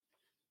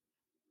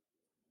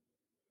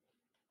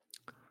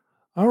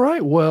All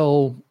right.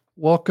 Well,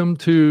 welcome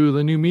to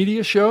the New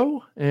Media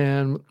Show.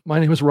 And my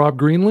name is Rob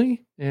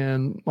Greenlee,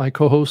 and my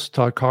co-host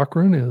Todd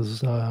Cochran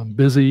is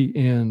busy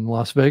in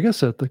Las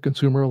Vegas at the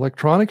Consumer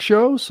Electronics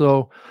Show.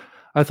 So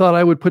I thought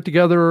I would put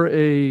together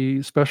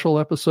a special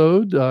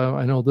episode.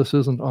 I know this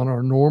isn't on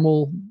our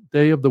normal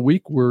day of the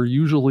week. We're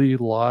usually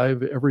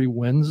live every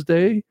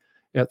Wednesday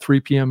at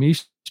 3 p.m.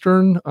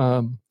 Eastern,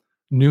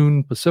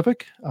 noon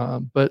Pacific.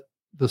 But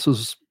this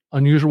is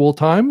unusual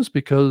times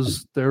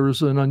because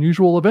there's an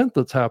unusual event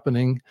that's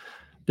happening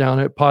down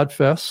at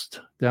PodFest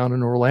down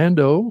in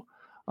Orlando.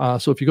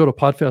 So if you go to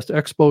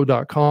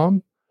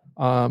podfestexpo.com,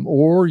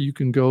 or you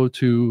can go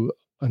to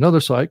another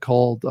site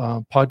called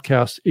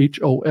Podcast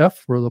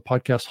HOF, or the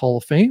Podcast Hall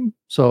of Fame.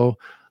 So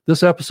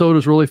this episode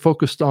is really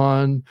focused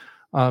on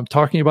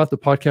talking about the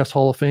Podcast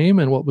Hall of Fame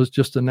and what was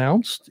just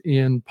announced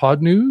in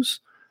Pod News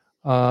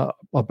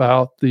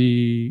about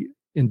the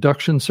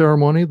induction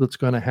ceremony that's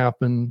going to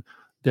happen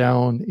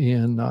down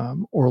in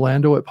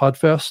Orlando at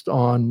PodFest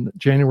on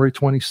January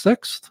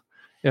 26th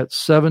at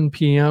 7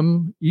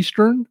 p.m.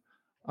 Eastern.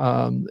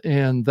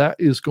 And that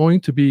is going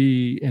to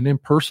be an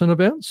in-person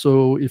event.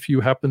 So if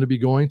you happen to be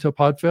going to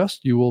PodFest,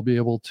 you will be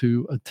able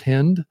to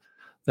attend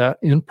that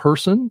in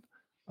person.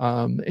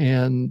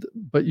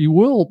 But you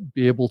will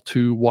be able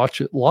to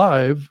watch it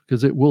live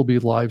because it will be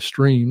live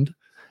streamed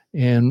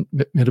and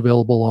made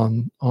available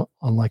on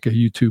like a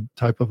YouTube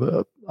type of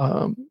a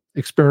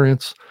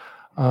experience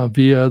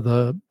via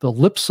the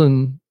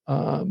Lipson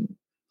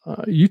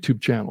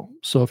YouTube channel.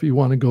 So if you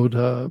want to go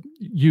to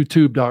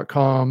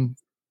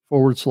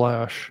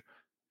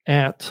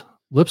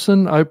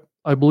youtube.com/@Lipson,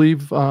 I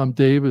believe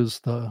Dave is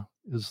the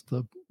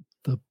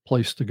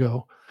place to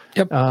go.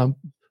 Yep.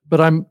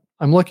 But I'm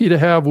lucky to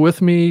have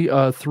with me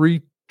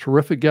three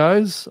terrific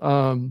guys.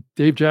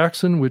 Dave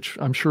Jackson, which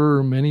I'm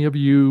sure many of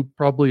you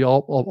probably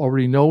all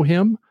already know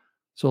him.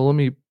 So let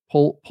me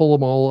pull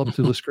them all up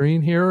to the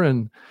screen here.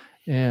 And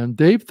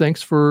Dave,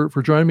 thanks for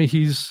joining me.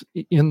 He's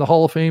in the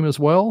Hall of Fame as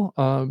well.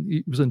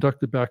 He was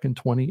inducted back in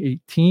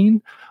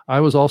 2018. I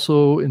was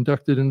also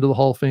inducted into the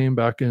Hall of Fame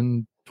back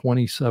in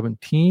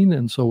 2017,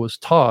 and so was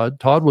Todd.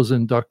 Todd was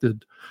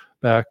inducted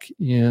back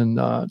in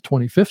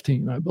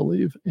 2015, I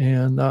believe.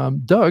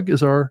 And Doug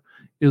is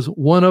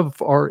one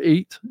of our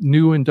 8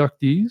 new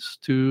inductees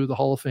to the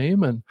Hall of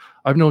Fame, and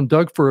I've known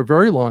Doug for a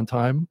very long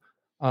time.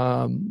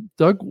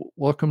 Doug,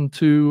 welcome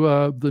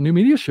to the New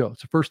Media Show.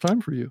 It's the first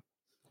time for you.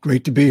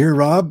 Great to be here,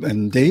 Rob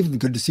and Dave.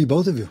 Good to see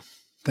both of you.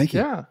 Thank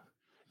you.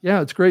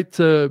 Yeah, it's great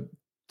to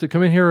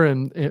come in here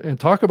and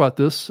talk about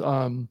this.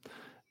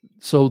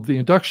 So the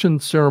induction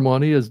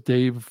ceremony, as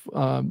Dave,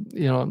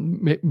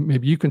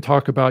 maybe you can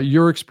talk about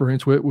your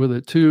experience with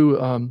it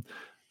too.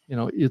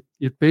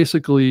 It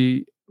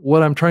basically,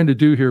 what I'm trying to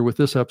do here with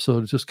this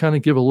episode is just kind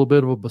of give a little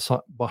bit of a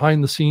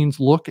behind the scenes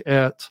look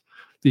at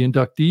the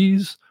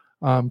inductees,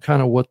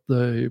 kind of what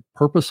the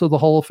purpose of the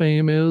Hall of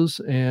Fame is,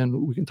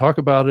 and we can talk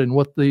about it and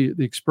what the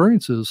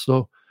experience is.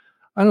 So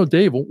I know,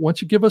 Dave, why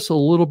don't you give us a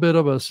little bit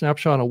of a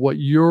snapshot of what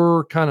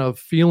your kind of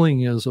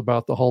feeling is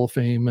about the Hall of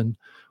Fame and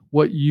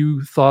what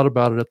you thought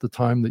about it at the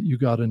time that you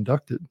got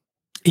inducted?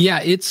 Yeah,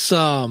 it's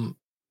an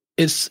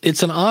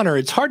honor.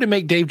 It's hard to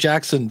make Dave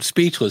Jackson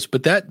speechless,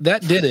 but that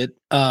did it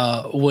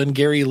when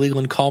Gary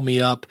Leland called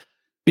me up,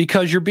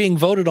 because you're being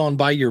voted on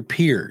by your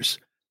peers.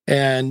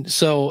 And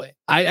so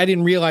I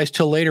didn't realize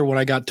till later when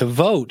I got to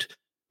vote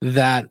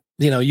that,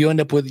 you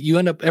end up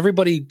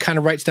everybody kind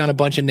of writes down a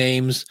bunch of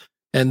names,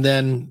 and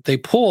then they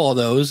pull all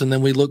those, and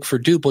then we look for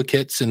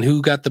duplicates and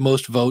who got the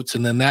most votes.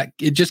 And then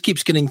it just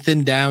keeps getting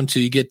thinned down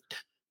till you get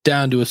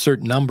down to a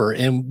certain number.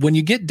 And when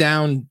you get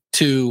down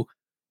to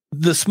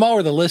the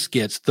smaller the list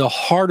gets, the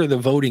harder the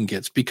voting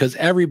gets, because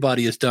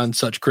everybody has done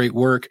such great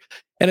work.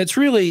 And it's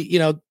really,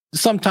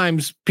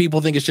 sometimes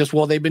people think it's just,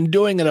 well, they've been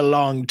doing it a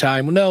long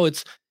time. No,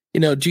 it's,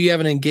 do you have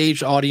an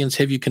engaged audience?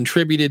 Have you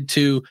contributed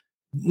to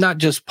not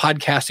just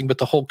podcasting, but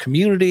the whole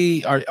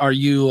community? Are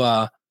you,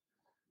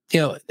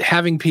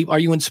 having people, are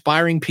you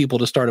inspiring people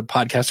to start a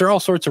podcast? There are all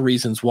sorts of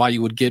reasons why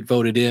you would get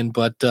voted in.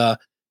 But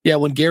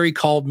when Gary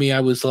called me,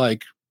 I was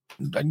like,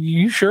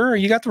 you sure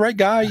you got the right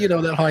guy?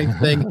 That whole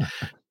thing.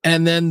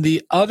 And then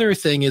the other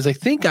thing is, I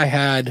think I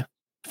had,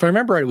 if I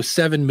remember right, it was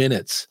 7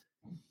 minutes,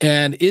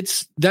 and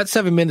that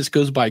 7 minutes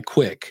goes by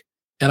quick.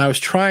 And I was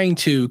trying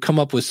to come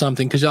up with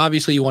something, because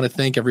obviously you want to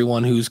thank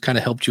everyone who's kind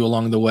of helped you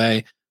along the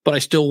way, but I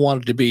still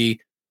wanted to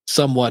be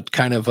somewhat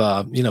kind of,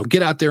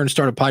 get out there and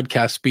start a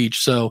podcast speech.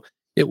 So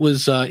it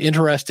was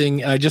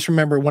interesting. I just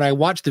remember when I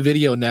watched the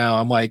video now,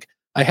 I'm like,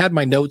 I had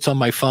my notes on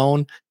my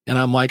phone, and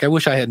I'm like, I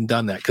wish I hadn't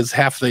done that, because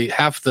half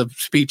the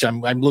speech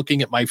I'm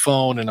looking at my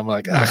phone, and I'm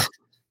like,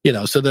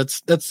 so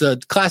that's a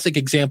classic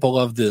example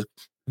of the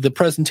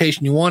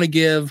presentation you want to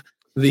give,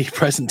 the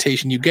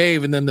presentation you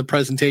gave, and then the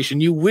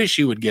presentation you wish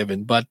you had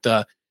given. But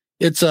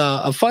it's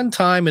a fun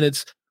time,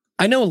 and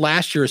I know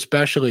last year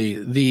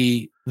especially,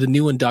 the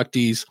new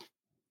inductees,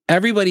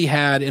 everybody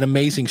had an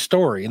amazing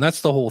story, and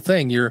that's the whole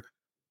thing.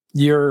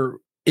 You're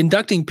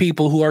inducting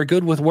people who are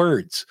good with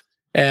words.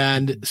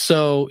 And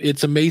so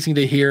it's amazing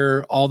to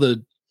hear all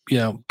the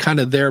kind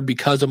of there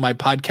because of my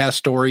podcast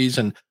stories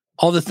and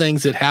all the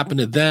things that happened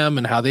to them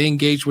and how they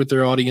engaged with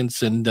their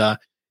audience. And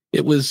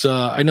it was,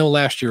 I know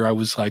last year I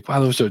was like,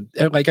 wow,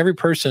 like every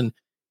person,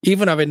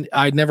 even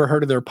I'd never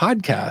heard of their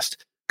podcast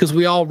because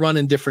we all run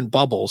in different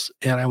bubbles.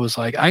 And I was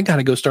like, I got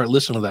to go start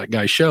listening to that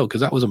guy's show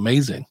because that was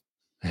amazing.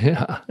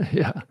 Yeah.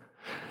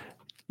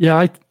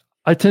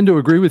 I tend to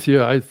agree with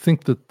you. I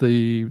think that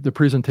the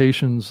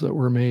presentations that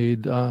were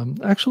made,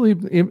 actually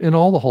in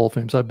all the Hall of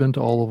Fames, I've been to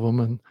all of them,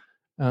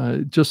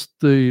 and just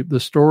the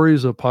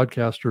stories of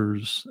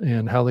podcasters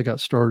and how they got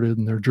started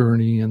and their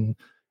journey, and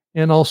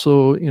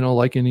also,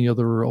 like any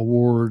other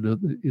award,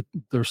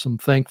 there's some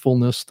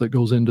thankfulness that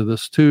goes into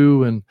this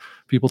too, and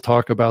people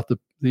talk about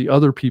the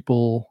other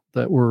people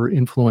that were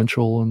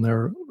influential in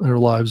their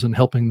lives and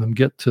helping them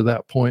get to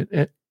that point,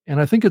 and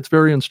I think it's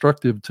very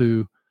instructive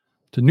to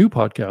new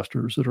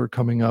podcasters that are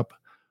coming up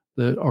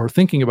that are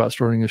thinking about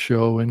starting a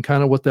show and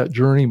kind of what that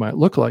journey might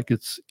look like.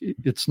 It's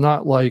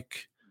not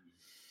like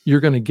you're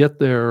going to get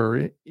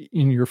there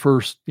in your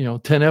first,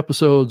 10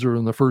 episodes or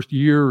in the first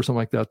year or something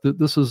like that.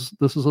 This is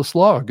a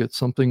slog. It's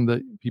something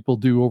that people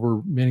do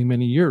over many,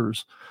 many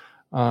years.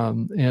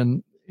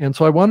 And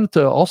so I wanted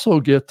to also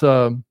get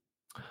Doug,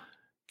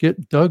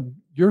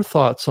 your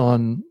thoughts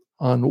on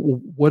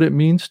what it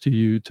means to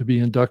you to be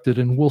inducted.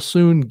 And we'll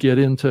soon get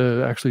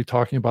into actually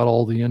talking about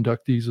all the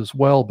inductees as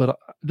well. But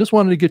I just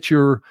wanted to get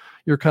your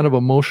kind of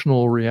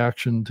emotional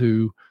reaction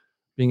to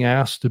being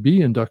asked to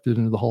be inducted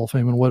into the Hall of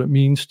Fame and what it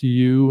means to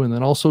you. And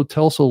then also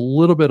tell us a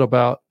little bit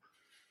about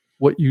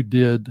what you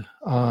did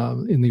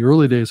in the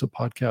early days of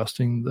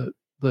podcasting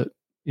that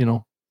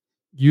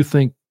you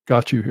think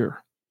got you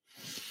here.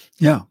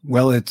 Yeah,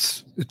 well,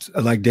 it's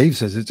like Dave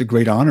says, it's a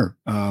great honor.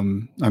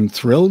 I'm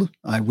thrilled.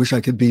 I wish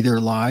I could be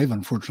there live.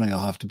 Unfortunately,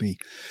 I'll have to be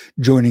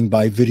joining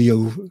by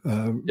video,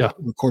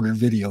 recorded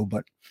video.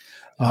 But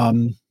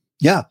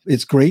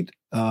it's great.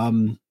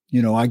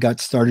 I got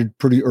started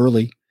pretty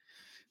early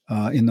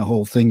in the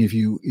whole thing. If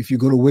you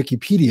go to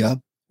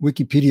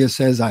Wikipedia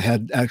says I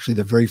had actually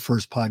the very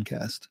first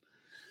podcast.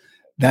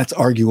 That's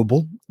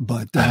arguable,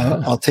 but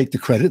I'll take the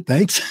credit.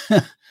 Thanks.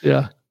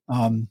 Yeah.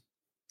 And,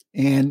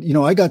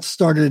 I got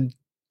started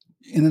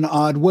in an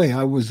odd way.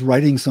 I was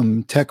writing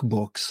some tech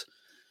books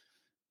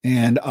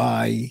and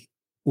I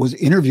was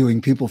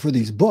interviewing people for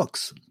these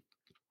books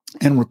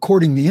and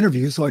recording the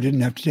interview so I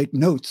didn't have to take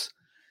notes.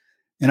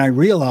 And I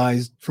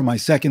realized for my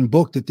second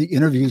book that the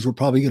interviews were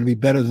probably going to be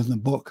better than the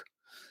book.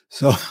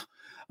 So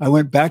I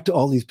went back to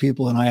all these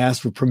people and I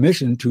asked for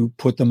permission to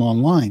put them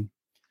online.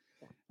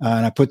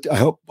 And I put the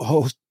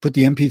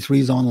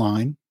MP3s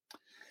online.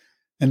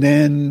 And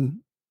then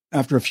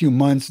after a few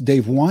months,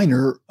 Dave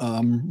Weiner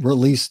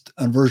released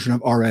a version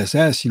of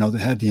RSS, that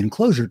had the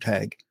enclosure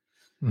tag.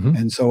 Mm-hmm.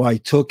 And so I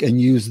took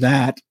and used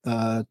that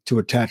to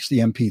attach the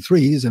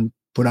MP3s and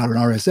put out an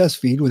RSS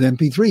feed with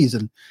MP3s.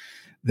 And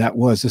that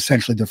was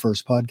essentially the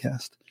first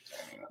podcast.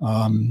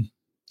 And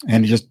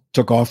it just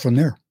took off from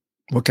there.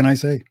 What can I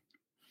say?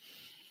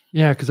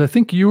 Yeah, because I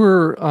think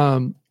you're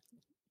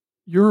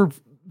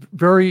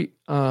very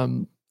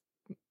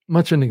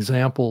much an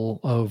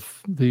example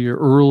of the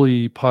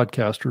early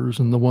podcasters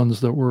and the ones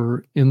that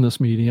were in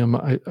this medium.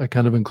 I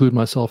kind of include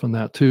myself in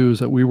that too, is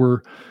that we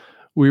were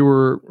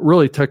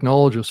really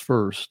technologists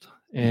first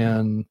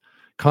and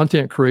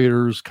content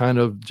creators kind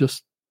of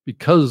just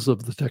because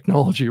of the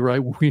technology, right?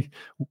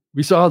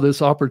 We saw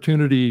this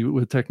opportunity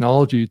with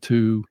technology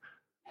to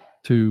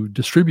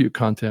distribute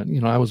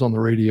content. I was on the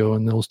radio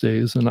in those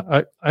days, and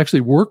I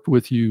actually worked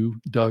with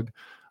you, Doug,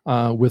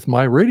 with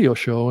my radio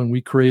show, and we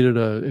created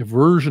a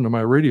version of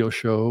my radio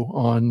show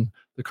on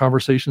the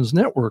Conversations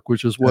Network,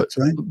 which is one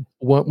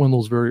of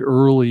those very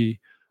early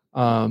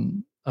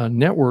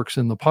networks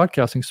in the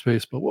podcasting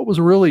space. But what was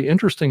really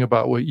interesting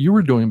about what you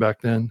were doing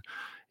back then,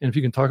 and if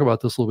you can talk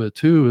about this a little bit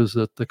too, is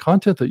that the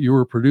content that you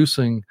were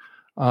producing,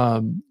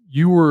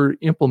 you were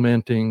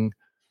implementing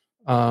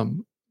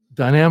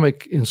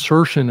dynamic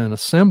insertion and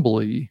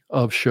assembly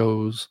of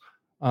shows,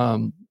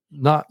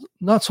 not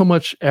so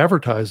much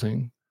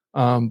advertising.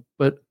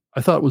 But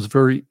I thought it was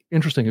very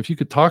interesting. If you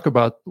could talk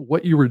about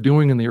what you were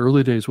doing in the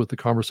early days with the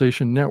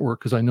Conversation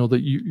Network, because I know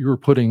that you were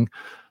putting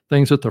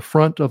things at the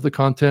front of the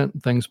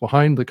content, things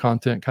behind the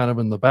content, kind of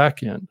in the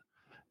back end,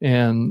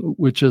 and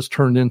which has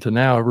turned into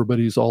now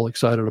everybody's all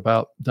excited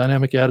about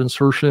dynamic ad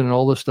insertion and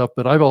all this stuff.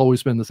 But I've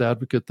always been this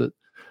advocate that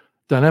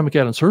dynamic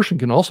ad insertion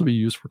can also be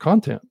used for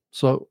content.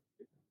 So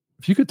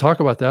if you could talk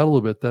about that a little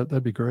bit,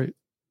 that'd be great.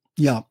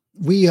 Yeah,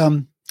 we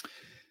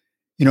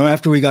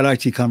after we got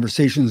IT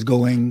Conversations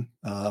going,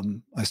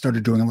 I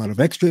started doing a lot of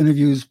extra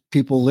interviews.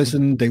 People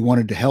listened, they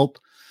wanted to help.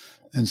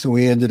 And so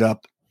we ended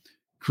up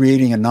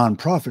creating a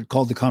nonprofit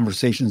called the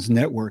Conversations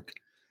Network.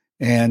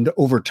 And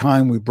over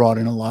time, we brought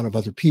in a lot of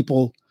other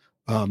people,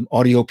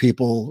 audio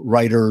people,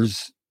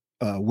 writers,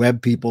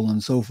 web people,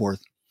 and so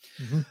forth.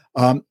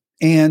 Mm-hmm.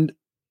 And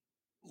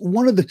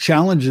one of the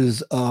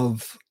challenges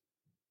of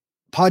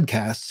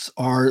podcasts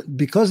are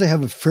because they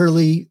have a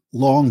fairly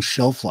long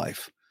shelf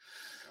life.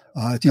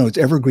 It's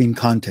evergreen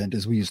content,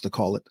 as we used to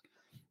call it.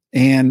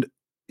 And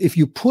if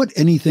you put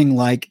anything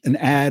like an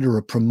ad or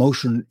a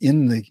promotion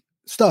in the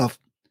stuff,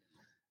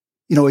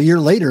 a year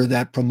later,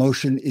 that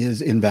promotion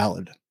is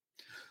invalid.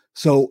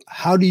 So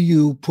how do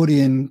you put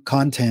in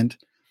content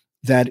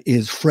that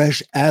is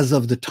fresh as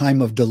of the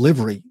time of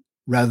delivery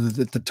rather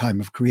than the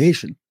time of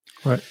creation?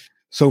 Right.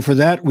 So for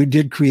that, we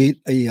did create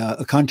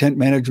a content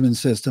management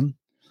system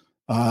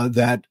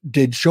that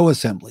did show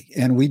assembly.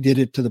 And we did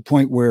it to the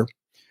point where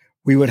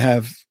we would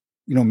have,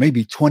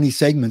 maybe 20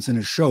 segments in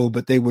a show,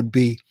 but they would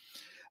be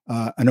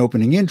an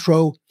opening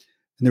intro,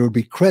 and there would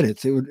be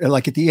credits. It would,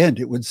 like at the end,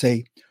 it would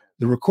say,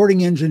 the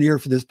recording engineer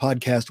for this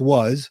podcast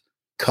was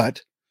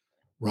cut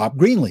Rob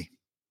Greenlee,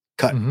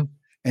 cut. Mm-hmm.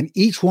 And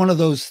each one of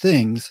those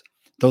things,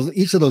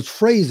 each of those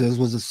phrases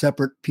was a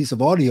separate piece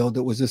of audio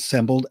that was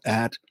assembled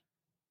at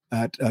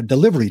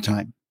delivery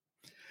time.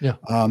 Yeah.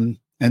 And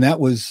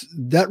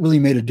that really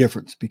made a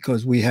difference,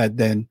 because we had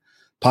then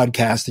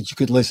podcasts that you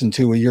could listen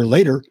to a year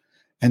later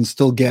and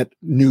still get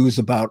news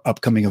about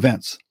upcoming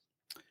events.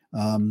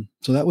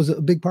 So that was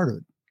a big part of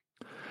it.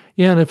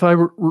 Yeah. And if I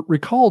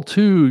recall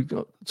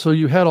too, so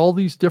you had all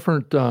these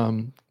different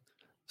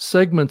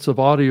segments of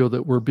audio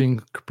that were being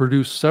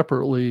produced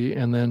separately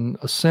and then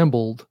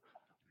assembled,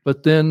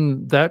 but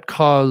then that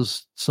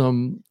caused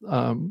some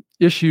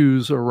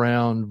issues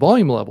around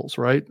volume levels,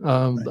 right?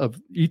 Right. Of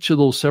each of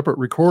those separate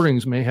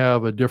recordings may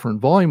have a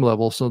different volume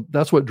level. So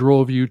that's what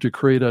drove you to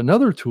create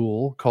another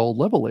tool called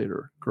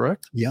Levelator,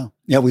 correct? Yeah.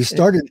 Yeah. We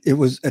started, it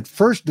was at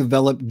first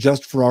developed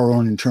just for our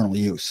own internal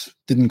use.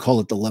 Didn't call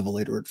it the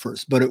Levelator at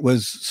first, but it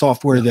was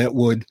software that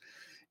would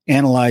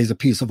analyze a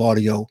piece of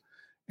audio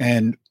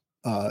and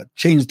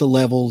change the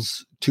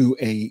levels to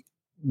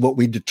what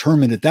we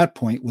determined at that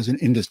point was an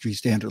industry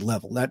standard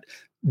level. That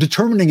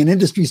determining an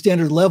industry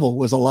standard level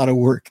was a lot of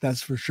work,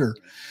 that's for sure.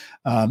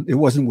 It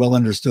wasn't well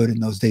understood in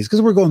those days,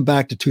 because we're going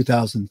back to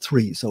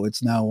 2003. So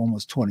it's now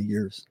almost 20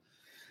 years.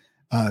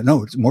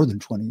 No, it's more than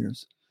 20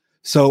 years.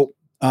 So,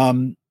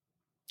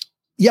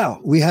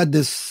 we had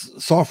this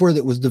software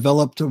that was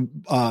developed,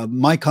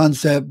 my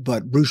concept,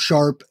 but Bruce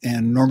Sharp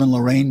and Norman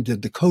Lorraine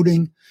did the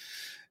coding.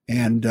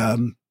 And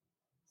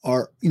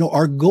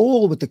our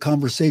goal with the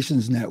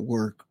Conversations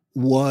Network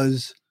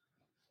was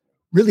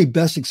really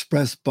best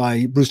expressed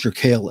by Brewster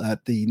Kahle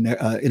at the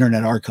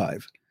Internet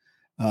Archive,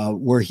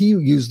 where he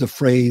used the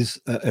phrase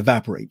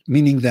evaporate,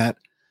 meaning that,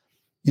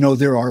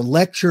 there are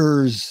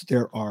lectures,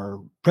 there are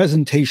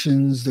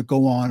presentations that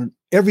go on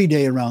every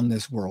day around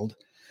this world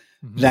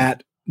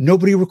that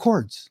nobody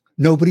records,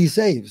 nobody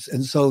saves.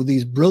 And so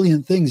these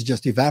brilliant things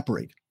just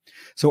evaporate.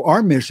 So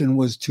our mission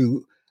was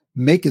to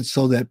make it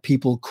so that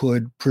people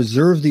could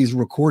preserve these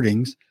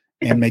recordings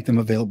and make them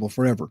available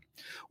forever.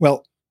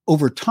 Well,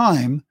 over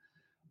time,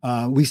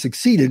 we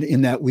succeeded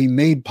in that we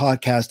made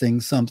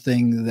podcasting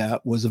something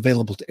that was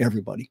available to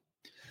everybody.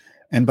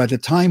 And by the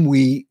time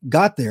we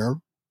got there,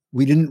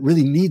 we didn't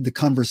really need the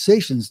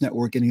Conversations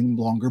Network any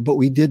longer, but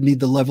we did need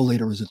the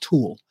Levelator as a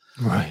tool.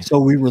 Right. So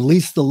we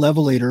released the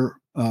Levelator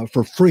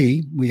for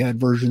free. We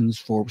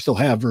still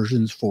have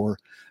versions for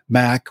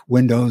Mac,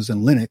 Windows,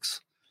 and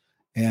Linux.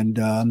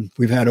 And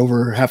we've had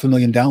over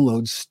 500,000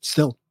 downloads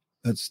still.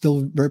 That's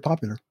still very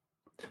popular.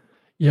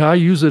 Yeah, I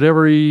use it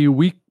every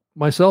week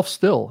myself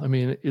still. I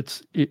mean,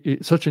 it's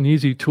such an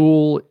easy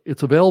tool.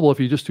 It's available if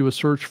you just do a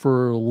search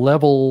for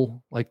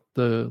Level, like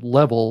the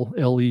Level,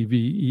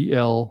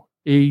 Levelator,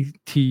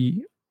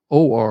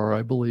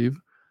 I believe,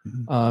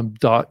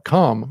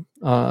 .com.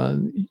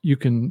 You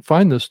can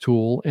find this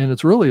tool, and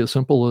it's really as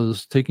simple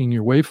as taking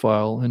your WAV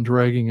file and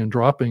dragging and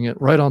dropping it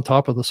right on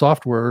top of the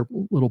software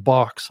little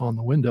box on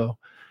the window,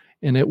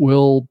 and it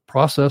will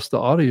process the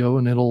audio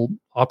and it'll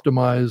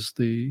optimize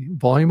the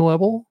volume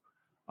level.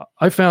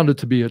 I found it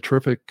to be a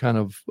terrific kind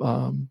of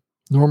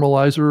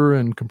normalizer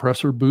and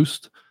compressor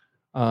boost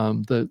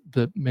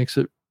that makes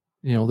it,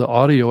 the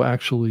audio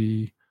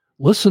actually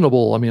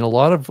listenable. I mean, a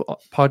lot of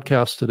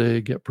podcasts today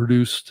get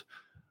produced,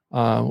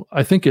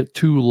 I think, at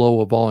too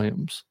low of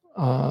volumes.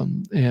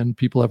 And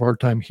people have a hard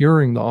time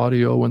hearing the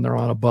audio when they're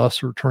on a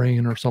bus or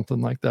train or something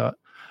like that,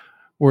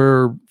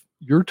 where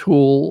your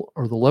tool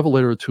or the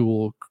Levelator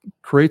tool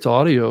creates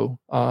audio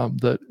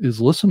that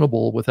is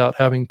listenable without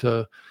having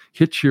to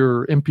hit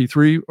your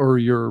MP3 or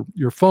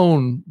your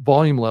phone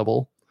volume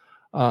level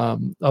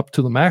up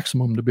to the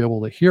maximum to be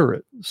able to hear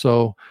it.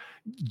 So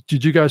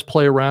did you guys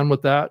play around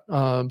with that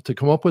to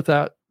come up with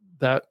that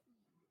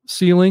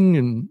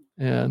ceiling,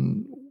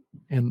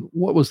 and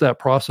what was that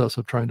process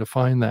of trying to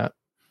find that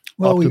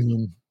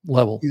optimum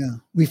level? Yeah,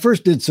 we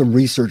first did some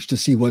research to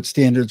see what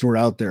standards were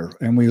out there,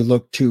 and we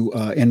looked to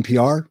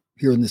NPR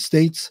here in the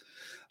States.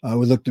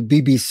 We looked at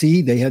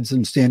BBC. They had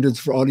some standards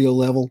for audio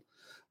level,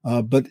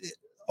 but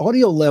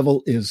audio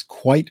level is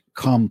quite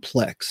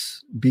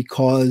complex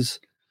because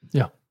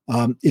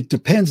it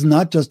depends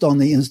not just on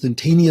the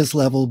instantaneous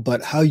level,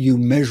 but how you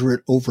measure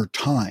it over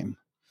time.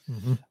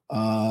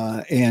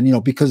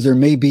 And, because there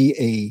may be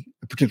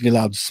a particularly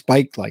loud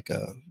spike, like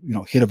a,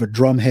 hit of a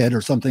drum head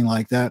or something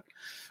like that,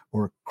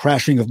 or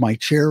crashing of my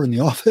chair in the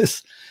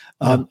office.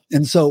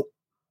 And so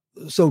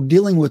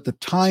dealing with the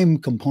time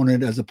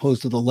component as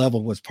opposed to the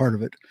level was part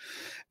of it.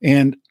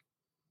 And,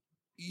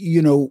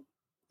 you know,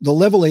 the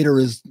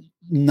levelator is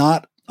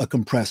not a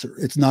compressor.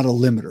 It's not a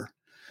limiter.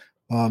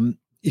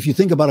 If you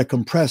think about a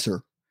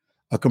compressor,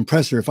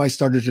 if I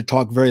started to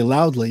talk very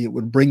loudly, it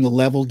would bring the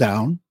level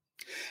down.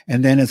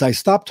 And then as I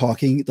stopped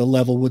talking, the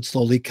level would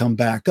slowly come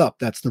back up.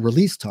 That's the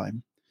release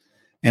time.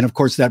 And of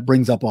course, that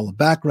brings up all the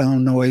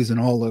background noise and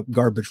all the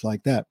garbage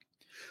like that.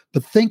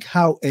 But think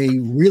how a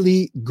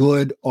really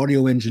good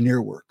audio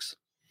engineer works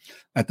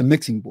at the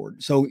mixing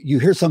board. So you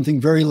hear something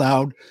very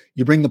loud,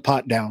 you bring the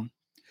pot down,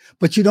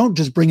 but you don't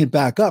just bring it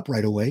back up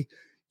right away.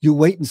 You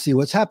wait and see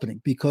what's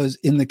happening, because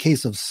in the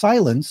case of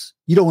silence,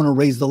 you don't want to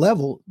raise the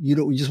level. You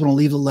just want to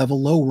leave the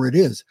level low where it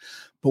is.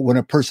 But when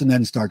a person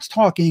then starts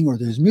talking or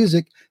there's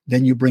music,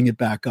 then you bring it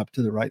back up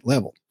to the right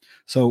level.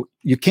 So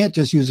you can't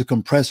just use a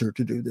compressor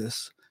to do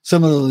this.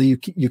 Similarly,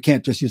 you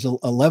can't just use a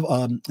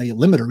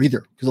limiter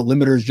either, because a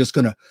limiter is just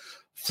going to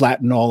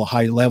flatten all the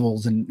high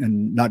levels and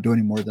not do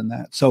any more than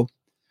that. So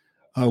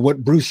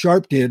what Bruce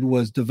Sharp did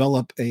was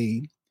develop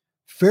a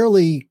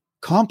fairly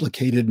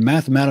complicated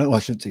mathematical, I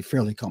shouldn't say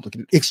fairly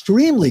complicated,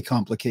 extremely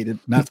complicated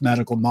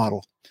mathematical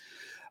model.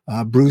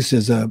 Bruce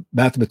is a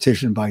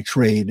mathematician by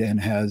trade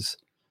and has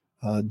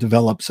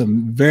developed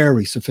some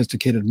very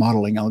sophisticated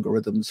modeling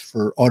algorithms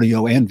for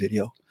audio and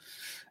video.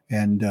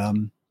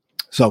 And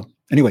so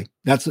anyway,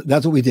 that's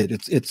what we did.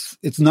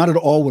 It's not at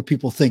all what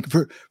people think.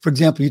 For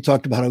example, you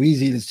talked about how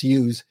easy it is to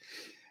use.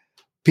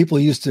 People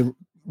used to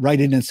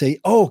write in and say,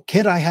 "Oh,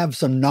 can't I have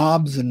some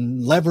knobs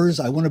and levers?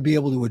 I want to be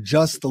able to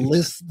adjust the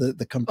list,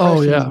 the compression."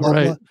 Oh yeah, blah,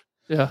 right. blah.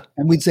 Yeah.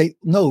 And we'd say,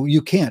 "No,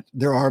 you can't.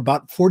 There are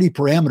about 40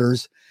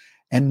 parameters,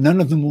 and none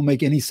of them will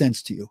make any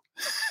sense to you."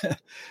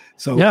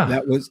 So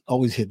that was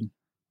always hidden.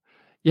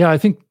 Yeah, I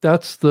think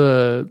that's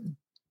the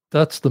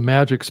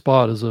magic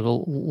spot, is that a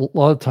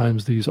lot of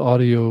times these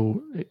audio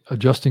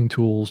adjusting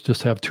tools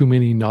just have too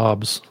many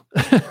knobs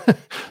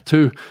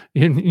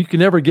and you can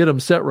never get them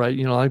set right.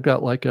 You know, I've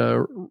got like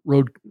a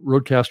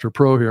Rodecaster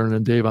Pro here, and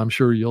then Dave, I'm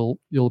sure you'll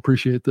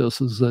appreciate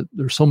this, is that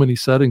there's so many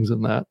settings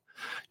in that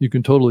you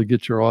can totally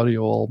get your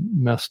audio all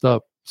messed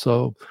up.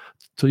 So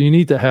you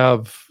need to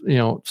have, you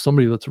know,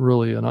 somebody that's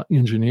really an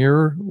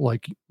engineer,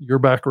 like your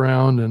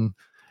background and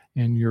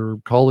your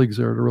colleagues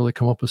there, to really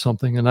come up with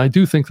something. And I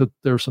do think that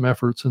there's some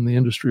efforts in the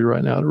industry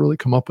right now to really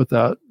come up with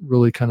that,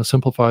 really kind of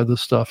simplify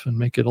this stuff and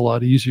make it a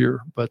lot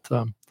easier.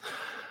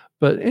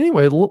 But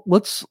anyway,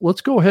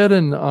 let's go ahead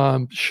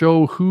and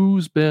show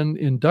who's been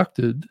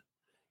inducted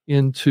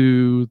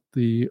into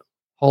the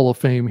Hall of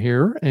Fame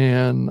here.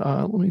 And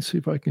let me see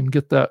if I can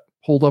get that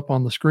pulled up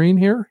on the screen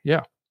here.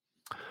 Yeah.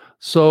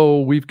 So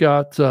we've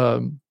got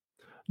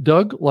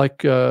Doug,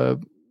 like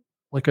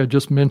I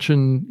just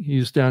mentioned,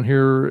 he's down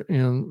here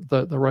in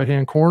the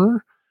right-hand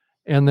corner.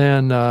 And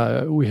then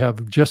we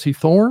have Jesse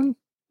Thorne,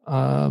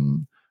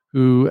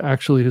 who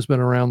actually has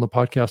been around the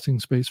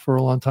podcasting space for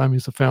a long time.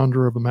 He's the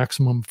founder of A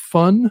Maximum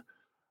Fun.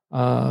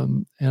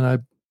 And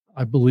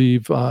I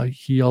believe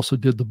he also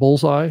did the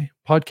Bullseye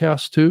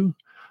podcast too.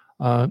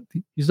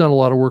 He's done a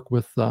lot of work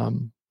with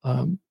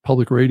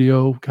public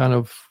radio kind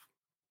of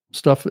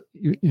stuff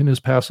in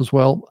his past as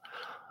well.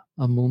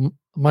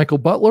 Michael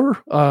Butler,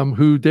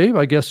 who, Dave,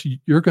 I guess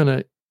you're going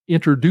to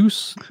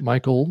introduce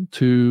Michael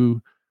to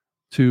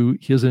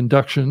his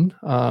induction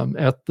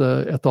at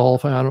the Hall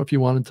of Fame. I don't know if you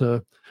wanted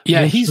to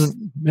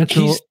mention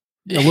a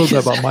little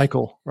bit about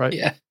Michael, right?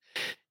 Yeah.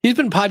 He's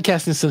been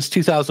podcasting since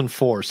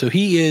 2004. So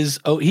he's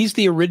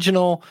the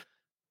original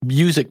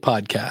music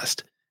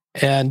podcast.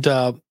 And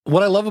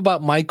what I love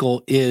about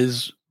Michael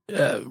is,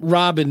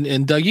 Rob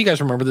and Doug, you guys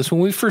remember this.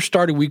 When we first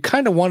started, we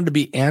kind of wanted to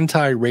be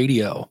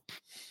anti-radio.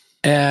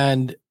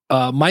 And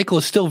Michael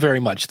is still very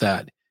much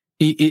that.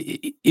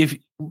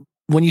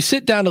 When you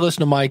sit down to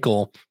listen to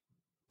Michael,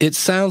 it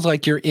sounds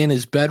like you're in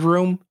his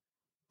bedroom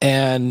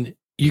and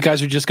you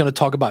guys are just going to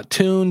talk about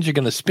tunes. You're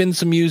going to spin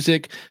some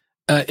music.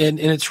 And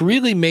it's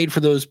really made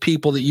for those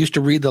people that used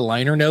to read the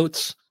liner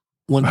notes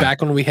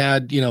back when we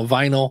had,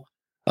 vinyl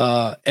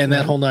and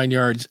that whole 9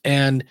 yards.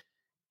 And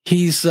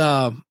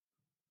he'll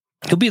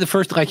be the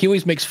first, like, he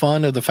always makes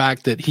fun of the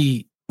fact that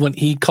when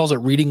he calls it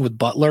reading with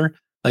Butler,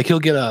 like he'll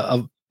get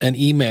an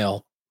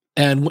email.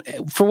 And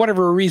for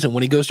whatever reason,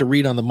 when he goes to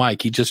read on the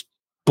mic, he just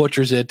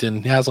butchers it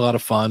and has a lot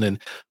of fun.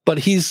 But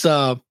he's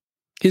got,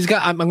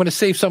 I'm going to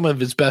save some of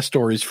his best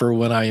stories for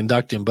when I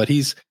induct him, but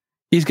he's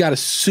got a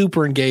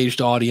super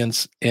engaged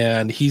audience.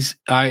 And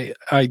I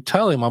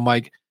tell him, I'm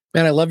like,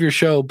 man, I love your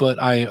show, but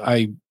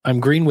I'm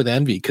green with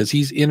envy because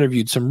he's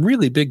interviewed some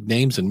really big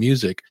names in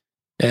music.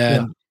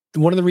 And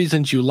one of the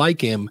reasons you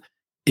like him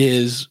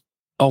is,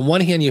 on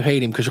one hand, you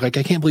hate him because you're like,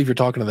 I can't believe you're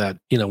talking to that,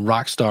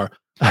 rock star.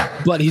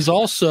 But he's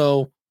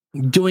also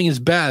doing his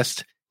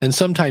best and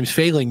sometimes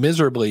failing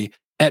miserably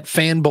at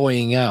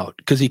fanboying out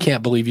because he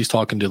can't believe he's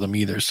talking to them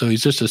either. So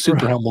he's just a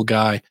super humble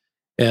guy,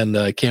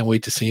 and can't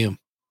wait to see him.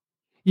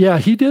 Yeah,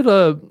 he did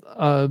a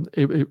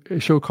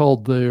show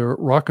called the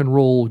Rock and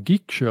Roll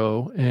Geek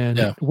Show,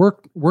 and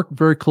worked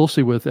very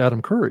closely with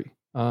Adam Curry.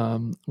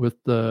 with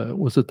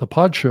was it the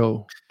Pod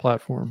Show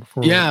platform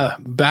for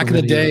back in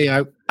the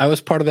day I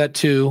was part of that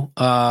too,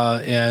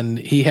 and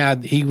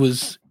he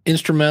was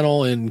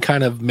instrumental in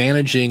kind of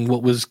managing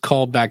what was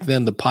called back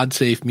then the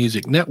PodSafe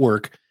Music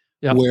Network,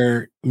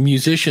 where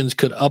musicians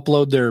could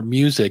upload their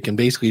music and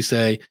basically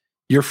say,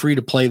 you're free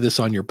to play this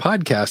on your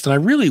podcast. And I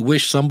really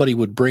wish somebody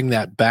would bring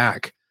that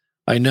back.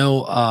 I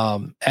know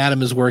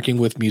Adam is working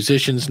with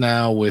musicians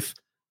now with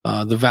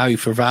the value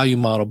for value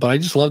model, but I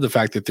just love the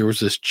fact that there was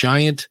this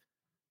giant,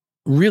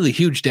 really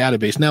huge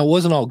database. Now, it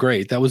wasn't all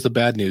great. That was the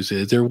bad news.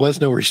 Is there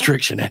was no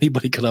restriction.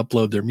 Anybody could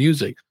upload their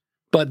music.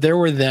 But there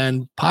were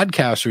then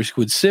podcasters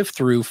who would sift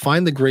through,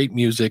 find the great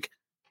music,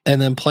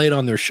 and then play it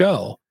on their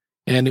show.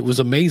 And it was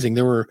amazing.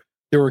 There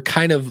were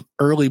kind of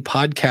early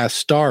podcast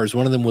stars.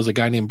 One of them was a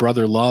guy named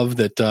Brother Love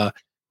that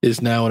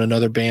is now in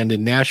another band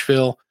in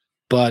Nashville.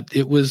 But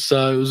it was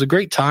a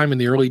great time in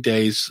the early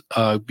days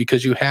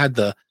because you had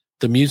the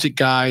music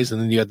guys,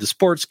 and then you had the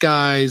sports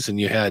guys, and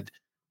you had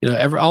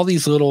all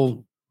these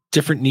little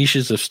different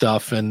niches of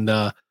stuff. And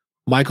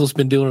Michael's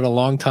been doing it a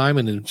long time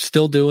and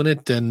still doing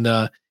it.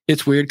 And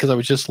it's weird because I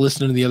was just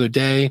listening the other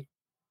day,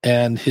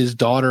 and his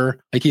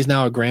daughter, like he's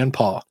now a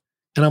grandpa.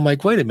 And I'm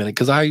like, wait a minute,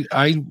 because I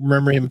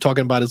remember him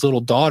talking about his little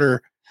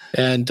daughter,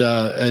 and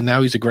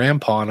now he's a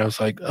grandpa. And I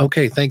was like,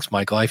 okay, thanks,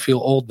 Michael. I feel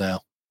old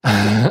now.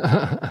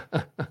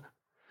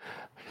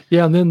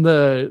 Yeah, and then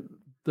the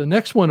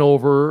next one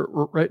over,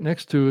 right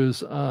next to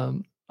is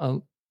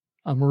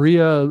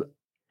Maria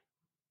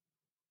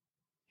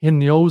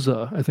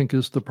Hinojosa, I think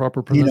is the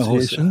proper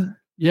pronunciation. Hinojosa.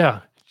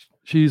 Yeah,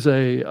 she's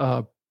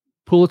a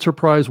Pulitzer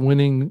Prize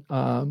winning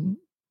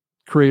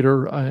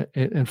creator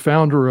and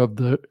founder of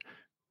the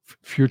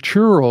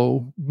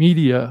Futuro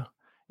Media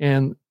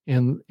and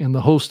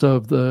the host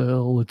of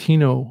the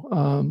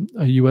Latino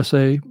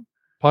USA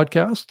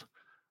podcast.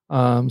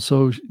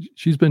 So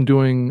she's been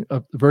doing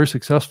a very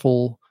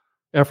successful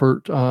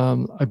effort.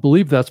 I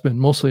believe that's been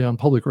mostly on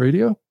public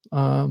radio.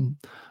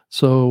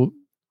 So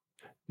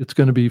it's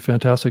going to be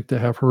fantastic to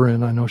have her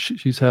in. I know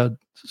she's had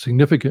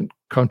significant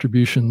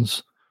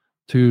contributions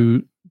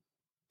to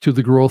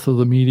the growth of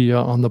the media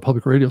on the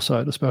public radio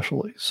side,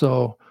 especially.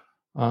 So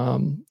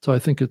I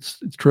think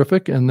it's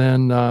terrific. And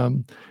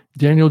then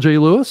Daniel J.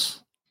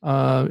 Lewis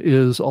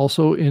is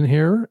also in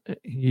here.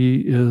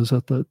 He is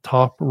at the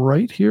top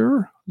right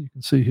here. You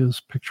can see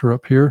his picture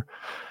up here.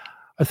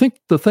 I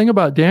think the thing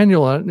about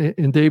Daniel,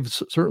 and Dave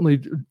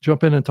certainly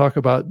jump in and talk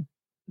about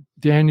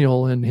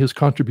Daniel and his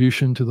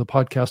contribution to the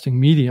podcasting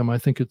medium. I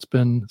think it's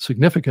been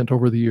significant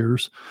over the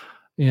years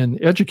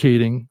in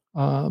educating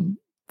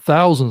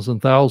thousands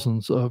and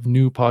thousands of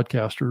new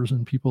podcasters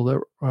and people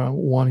that are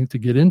wanting to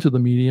get into the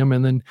medium.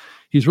 And then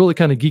he's really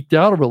kind of geeked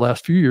out over the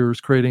last few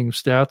years, creating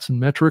stats and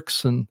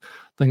metrics and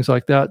things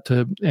like that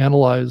to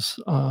analyze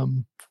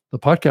the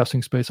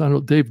podcasting space. I don't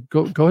know, Dave,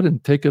 go ahead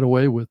and take it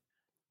away with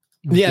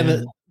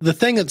Daniel. The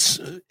thing that's,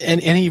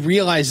 and he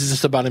realizes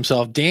this about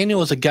himself,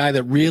 Daniel is a guy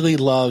that really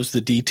loves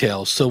the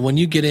details. So when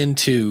you get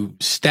into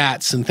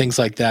stats and things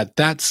like that,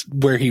 that's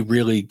where he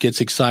really gets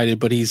excited.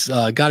 But he's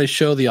got his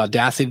show, The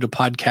Audacity to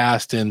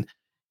Podcast, and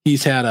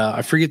he's had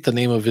I forget the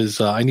name of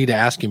his, I need to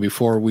ask him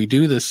before we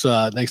do this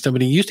next time,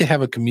 but he used to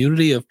have a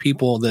community of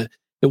people that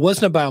it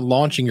wasn't about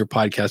launching your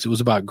podcast. It was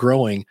about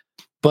growing.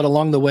 But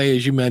along the way,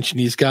 as you mentioned,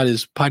 he's got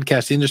his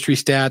podcast industry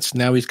stats.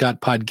 Now he's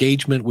got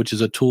Podgagement, which is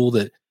a tool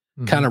that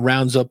kind of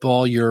rounds up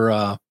all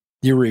your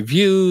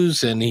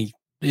reviews, and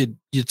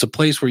it's a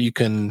place where you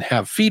can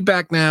have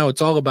feedback now.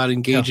 It's all about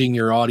engaging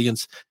your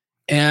audience.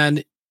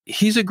 And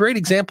he's a great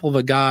example of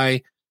a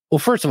guy. Well,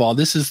 first of all,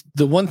 this is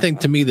the one thing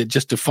to me that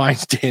just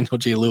defines Daniel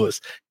J.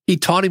 Lewis. He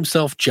taught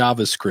himself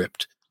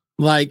JavaScript.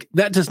 Like,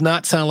 that does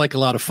not sound like a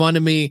lot of fun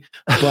to me,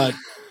 but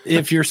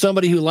if you're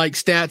somebody who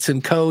likes stats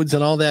and codes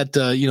and all that,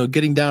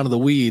 getting down to the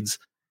weeds,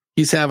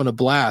 he's having a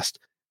blast.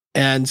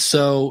 And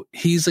so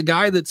he's a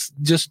guy that's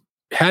just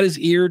had his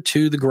ear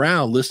to the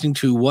ground, listening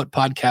to what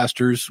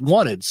podcasters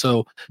wanted.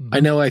 So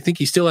I think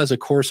he still has a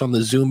course on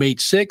the Zoom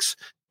H6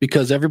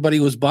 because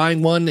everybody was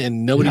buying one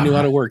and nobody knew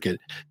how to work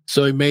it.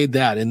 So he made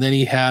that. And then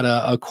he had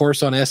a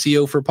course on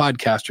SEO for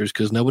podcasters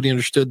because nobody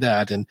understood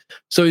that. And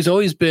so he's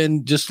always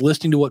been just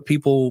listening to what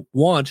people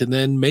want and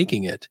then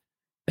making it.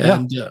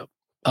 And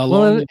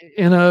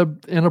and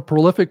a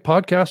prolific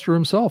podcaster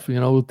himself,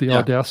 with the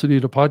Audacity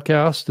to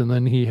Podcast. And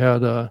then he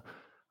had, I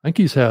think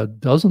he's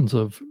had dozens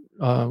of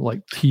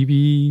like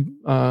TV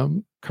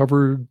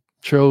covered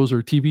shows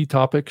or TV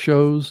topic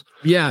shows.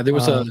 Yeah, there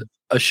was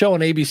a show on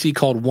ABC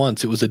called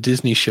Once. It was a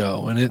Disney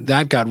show, and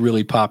that got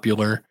really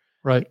popular.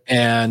 Right.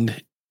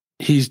 And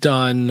he's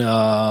done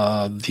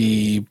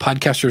the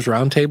Podcasters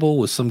Roundtable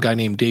with some guy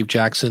named Dave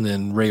Jackson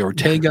and Ray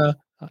Ortega.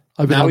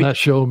 I've been on that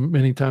show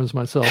many times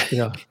myself.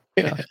 Yeah.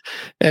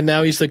 And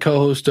now he's the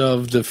co-host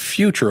of The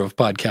Future of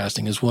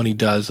Podcasting is one he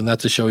does, and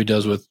that's a show he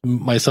does with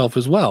myself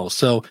as well.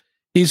 So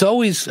he's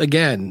always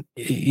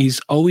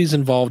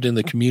involved in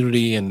the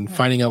community and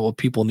finding out what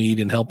people need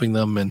and helping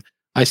them. And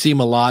I see him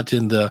a lot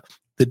in the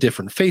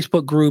different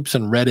Facebook groups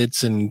and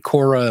Reddits and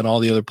Quora and all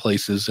the other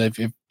places. If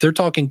they're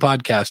talking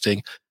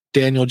podcasting,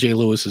 Daniel J.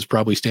 Lewis is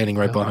probably standing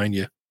right behind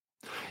you.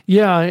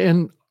 Yeah,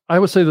 and I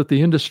would say that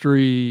the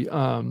industry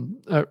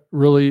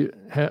really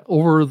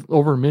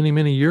over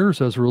many years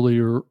has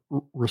really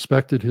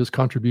respected his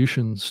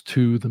contributions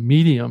to the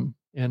medium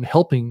and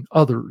helping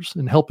others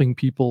and helping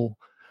people.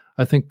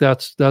 I think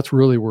that's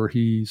really where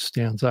he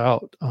stands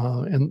out,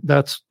 and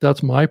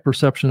that's my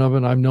perception of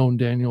it. I've known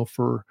Daniel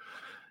for,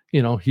 I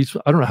don't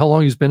know how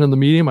long he's been in the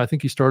medium. I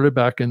think he started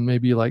back in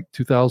maybe like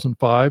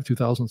 2005,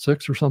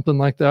 2006 or something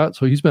like that.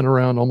 So he's been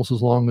around almost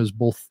as long as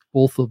both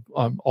of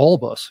all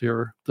of us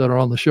here that are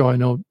on the show. I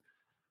know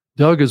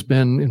Doug has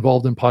been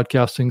involved in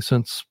podcasting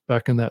since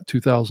back in that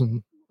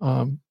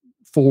 2004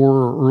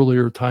 or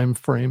earlier time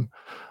frame,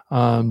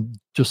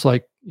 just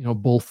like,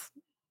 both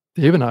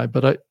Dave and I.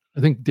 But I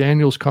think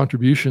Daniel's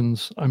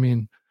contributions,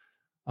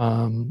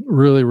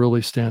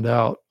 really stand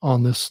out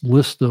on this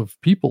list of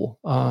people.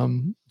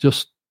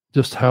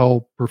 Just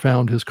how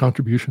profound his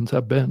contributions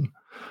have been.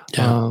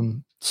 Yeah.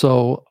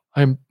 So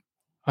I'm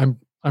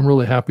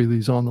really happy that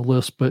he's on the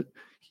list, but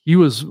he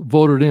was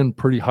voted in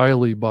pretty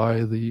highly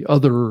by the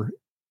other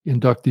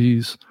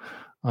inductees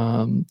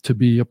to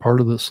be a part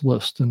of this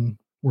list, and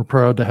we're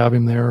proud to have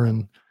him there.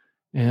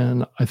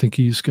 And I think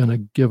he's going to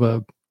give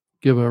a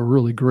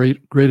really great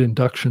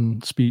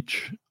induction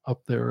speech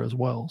up there as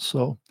well.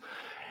 So.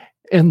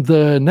 And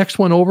the next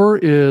one over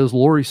is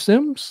Lori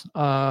Sims.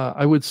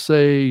 I would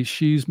say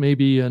she's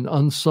maybe an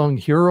unsung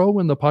hero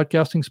in the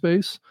podcasting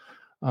space.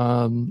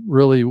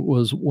 Really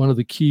was one of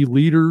the key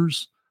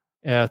leaders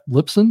at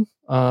Libsyn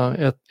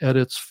at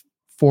its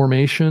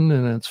formation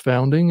and its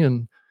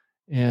founding,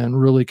 and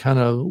really kind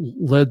of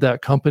led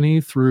that company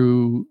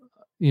through,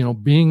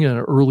 being an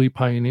early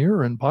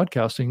pioneer in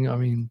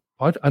podcasting.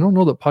 I don't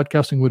know that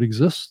podcasting would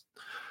exist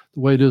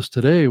the way it is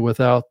today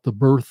without the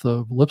birth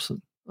of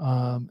Libsyn.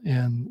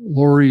 And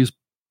Lori's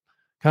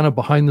kind of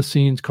behind the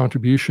scenes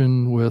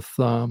contribution with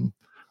Rob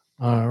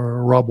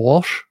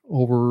Walsh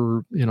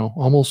over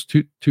almost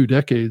two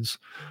decades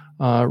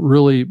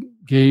really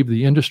gave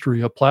the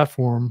industry a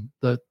platform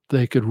that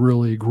they could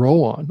really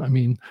grow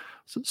on.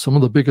 Some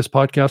of the biggest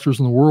podcasters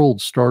in the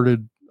world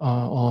started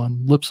on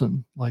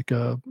Libsyn, like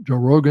Joe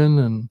Rogan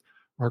and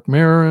Mark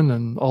Maron,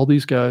 and all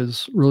these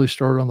guys really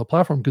started on the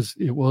platform because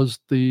it was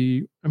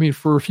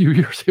for a few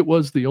years, it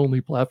was the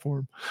only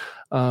platform.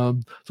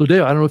 So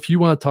Dave, I don't know if you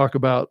want to talk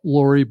about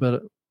Lori,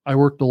 but I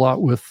worked a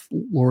lot with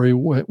Lori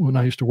when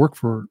I used to work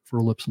for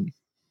Libsyn.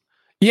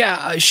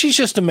 Yeah, she's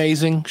just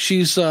amazing.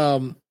 She's,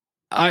 I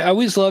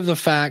always love the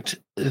fact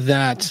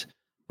that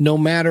no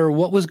matter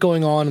what was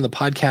going on in the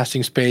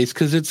podcasting space,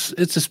 because it's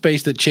a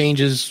space that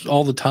changes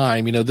all the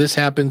time. This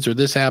happens or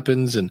this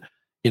happens, and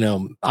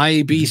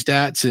IAB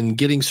stats and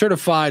getting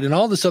certified and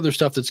all this other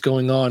stuff that's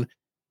going on.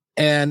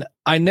 And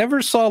I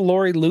never saw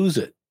Lori lose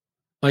it.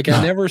 I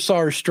never saw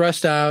her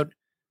stressed out.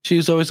 She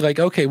was always like,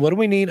 okay, what do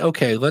we need?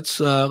 Okay, let's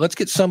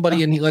get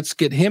somebody in. Let's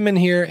get him in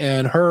here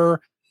and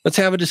her. Let's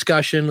have a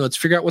discussion. Let's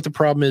figure out what the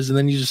problem is. And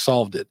then you just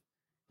solved it.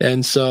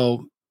 And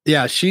so,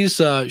 yeah, she's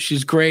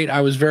great. I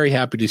was very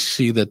happy to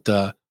see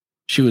that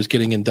she was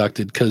getting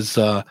inducted because,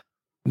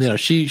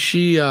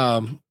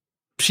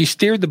 she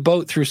steered the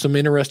boat through some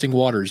interesting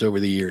waters over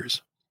the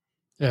years.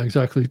 Yeah,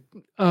 exactly.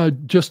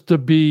 Just to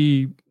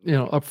be,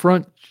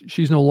 upfront,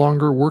 she's no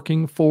longer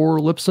working for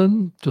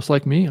Libsyn, just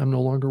like me. I'm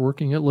no longer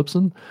working at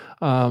Libsyn.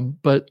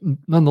 But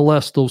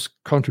nonetheless, those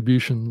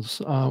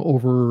contributions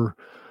over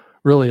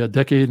really a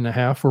decade and a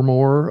half or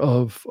more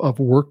of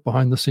work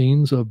behind the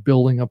scenes of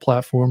building a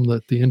platform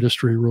that the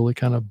industry really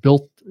kind of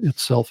built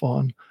itself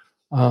on,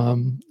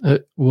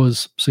 it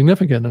was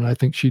significant. And I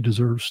think she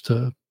deserves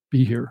to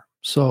be here.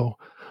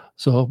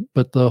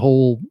 But the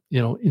whole,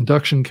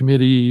 induction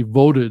committee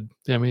voted.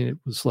 It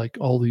was like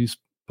all these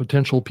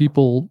potential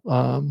people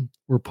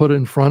were put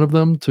in front of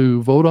them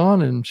to vote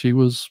on, and she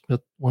was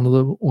one of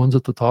the ones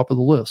at the top of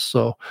the list.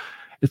 So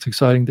it's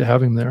exciting to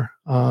have him there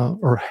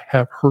or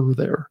have her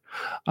there.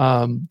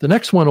 The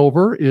next one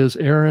over is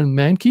Aaron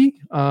Mankey.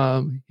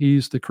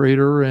 He's the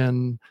creator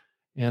and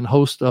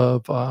host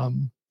of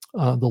the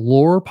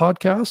Lore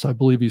podcast. I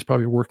believe he's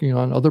probably working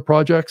on other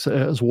projects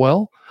as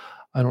well.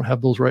 I don't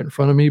have those right in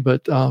front of me,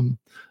 but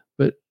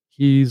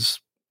he's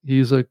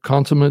a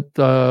consummate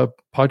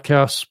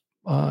podcast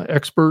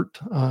expert,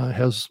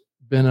 has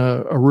been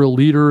a real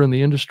leader in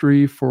the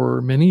industry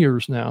for many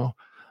years now.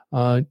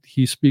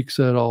 He speaks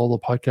at all the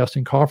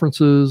podcasting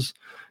conferences.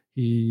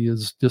 He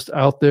is just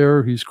out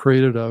there. He's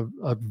created a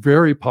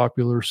very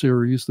popular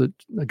series that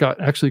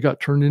actually got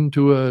turned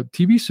into a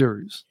TV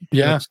series.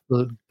 Yeah,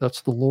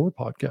 that's the Lore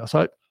podcast.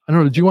 I don't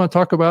know. Did you want to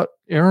talk about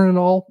Aaron at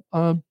all,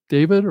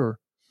 David, or?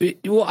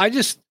 Well,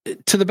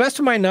 to the best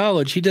of my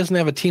knowledge, he doesn't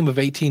have a team of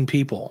 18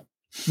 people.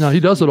 No,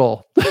 he does it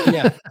all.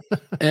 Yeah.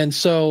 And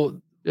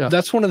so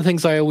that's one of the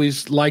things I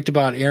always liked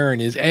about Aaron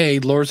is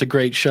Lore's a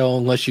great show.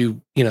 Unless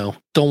you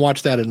don't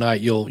watch that at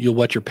night, you'll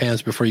wet your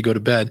pants before you go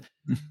to bed,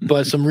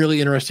 but some really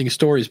interesting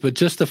stories. But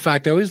just the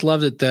fact, I always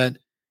loved it and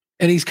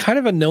he's kind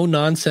of a no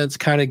nonsense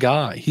kind of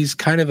guy. He's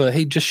kind of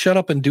hey, just shut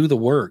up and do the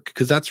work.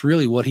 Cause that's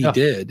really what he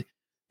did.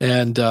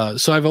 And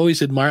so I've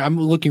always admired. I'm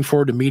looking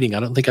forward to meeting. I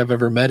don't think I've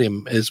ever met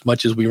him as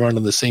much as we run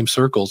in the same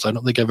circles. I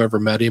don't think I've ever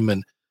met him,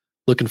 and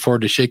looking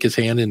forward to shake his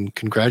hand and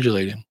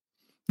congratulate him.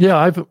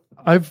 Yeah,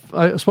 I've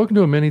spoken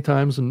to him many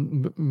times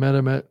and met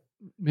him at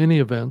many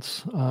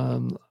events.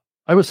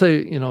 I would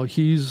say,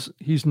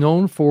 he's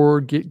known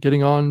for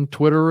getting on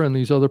Twitter and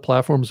these other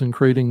platforms and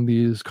creating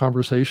these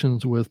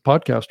conversations with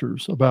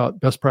podcasters about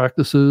best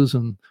practices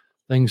and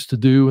things to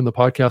do in the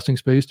podcasting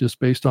space, just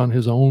based on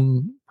his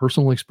own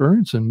personal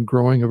experience and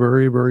growing a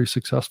very, very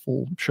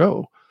successful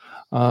show.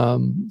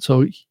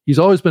 So he's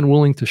always been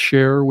willing to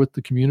share with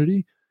the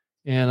community.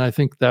 And I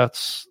think that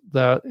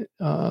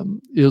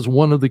is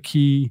one of the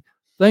key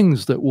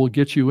things that will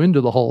get you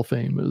into the Hall of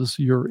Fame is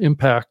your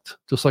impact,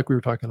 just like we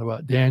were talking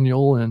about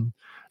Daniel and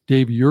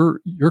Dave,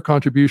 your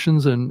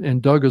contributions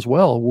and Doug as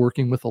well,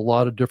 working with a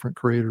lot of different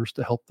creators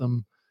to help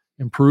them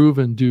improve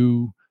and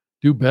do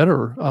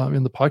better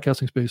in the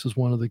podcasting space is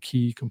one of the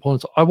key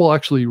components. I will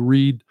actually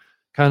read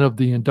kind of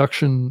the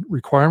induction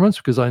requirements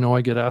because I know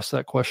I get asked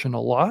that question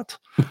a lot,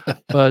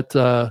 but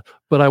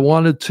I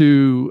wanted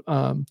to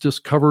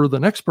just cover the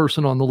next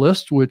person on the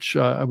list, which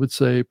I would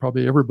say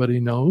probably everybody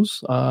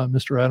knows,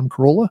 Mr. Adam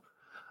Carolla.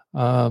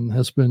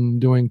 Has been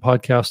doing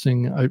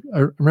podcasting. I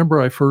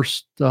remember I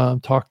first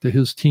talked to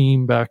his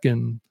team back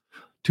in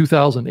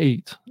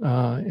 2008,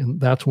 and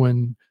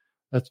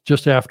that's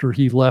just after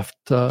he left,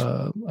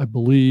 I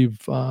believe,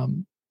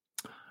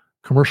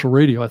 commercial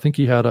radio. I think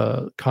he had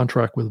a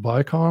contract with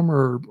Viacom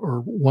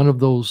or one of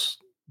those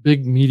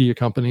big media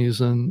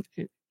companies, and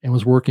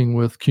was working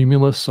with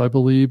Cumulus, I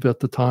believe, at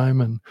the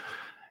time,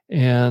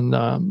 and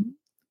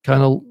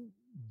kind of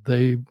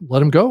they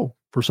let him go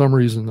for some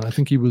reason. I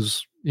think he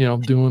was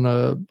doing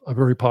a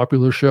very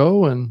popular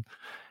show,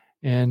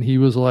 and he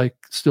was like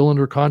still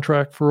under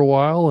contract for a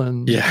while,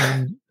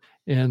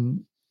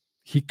 and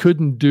he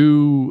couldn't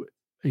do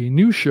a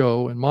new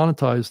show and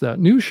monetize that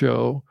new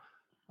show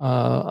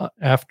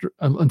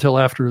until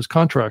after his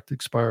contract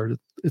expired.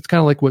 It's kind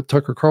of like what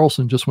Tucker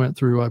Carlson just went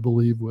through, I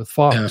believe, with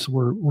Fox,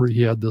 where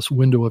he had this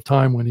window of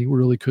time when he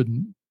really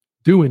couldn't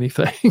do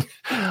anything.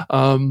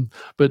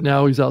 But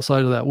now he's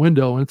outside of that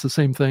window, and it's the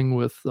same thing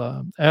with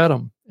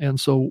Adam. And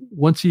so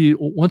once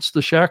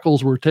the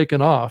shackles were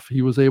taken off,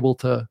 he was able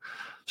to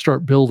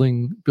start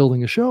building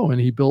a show, and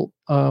he built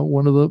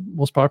one of the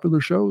most popular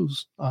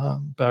shows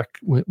back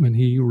when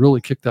he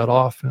really kicked that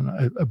off.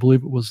 And I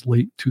believe it was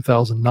late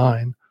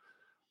 2009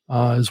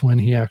 is when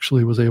he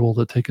actually was able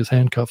to take his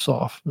handcuffs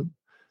off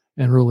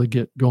and really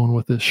get going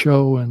with this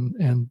show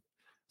and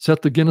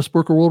set the Guinness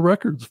Book of World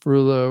Records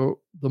for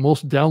the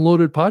most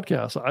downloaded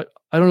podcast.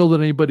 I don't know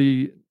that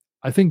anybody.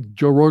 I think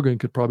Joe Rogan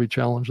could probably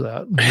challenge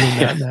that and win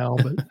that now,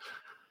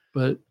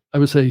 but I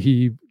would say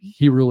he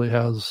really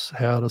has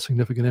had a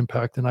significant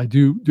impact. And I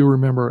do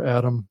remember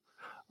Adam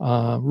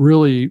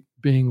really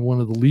being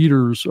one of the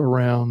leaders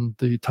around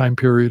the time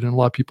period. And a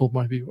lot of people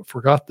might have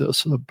forgot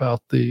this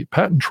about the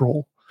patent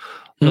troll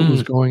that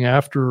was going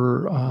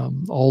after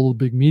all the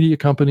big media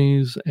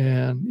companies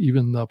and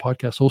even the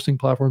podcast hosting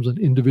platforms and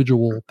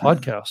individual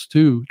podcasts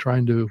too,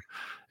 trying to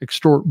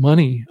extort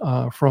money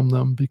from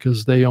them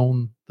because they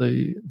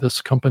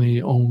this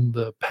company owned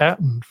the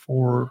patent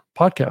for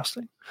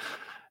podcasting.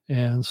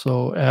 And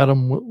so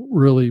Adam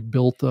really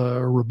built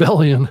a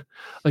rebellion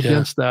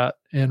against that,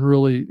 and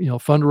really,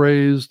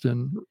 fundraised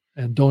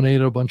and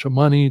donated a bunch of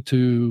money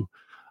to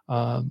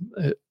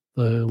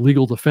the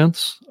legal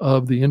defense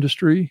of the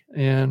industry,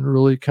 and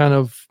really kind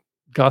of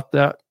got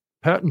that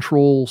patent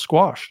troll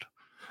squashed.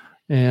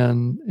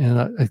 And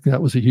I think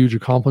that was a huge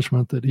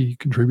accomplishment that he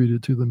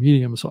contributed to the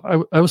medium. So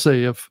I would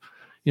say if,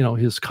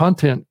 his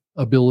content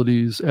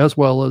abilities as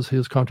well as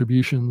his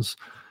contributions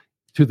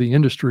to the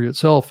industry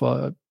itself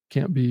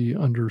can't be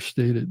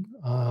understated.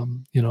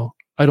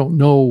 I don't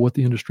know what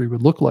the industry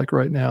would look like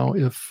right now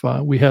if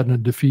we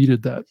hadn't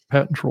defeated that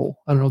patent troll.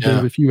 I don't know,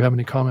 Dave, if you have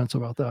any comments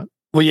about that.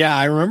 Well, yeah,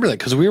 I remember that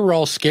because we were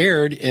all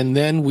scared, and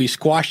then we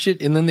squashed it,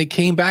 and then they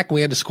came back and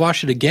we had to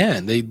squash it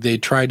again. They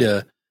tried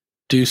to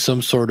do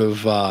some sort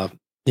of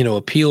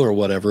appeal or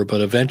whatever,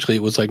 but eventually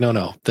it was like,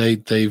 no,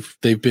 they've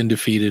been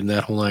defeated in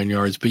that whole 9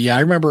 yards. But yeah,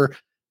 I remember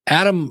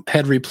Adam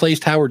had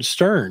replaced Howard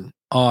Stern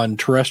on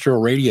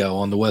terrestrial radio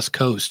on the West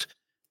Coast,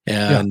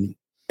 and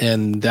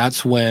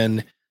that's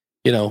when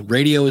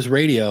radio is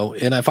radio.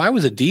 And if I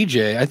was a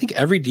DJ, I think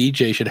every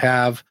DJ should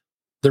have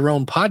their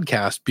own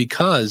podcast,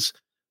 because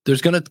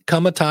there's going to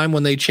come a time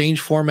when they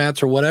change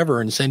formats or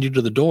whatever and send you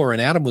to the door.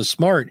 And Adam was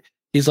smart.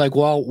 He's like,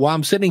 well, while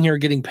I'm sitting here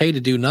getting paid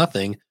to do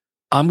nothing,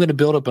 I'm going to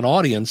build up an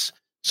audience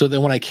so that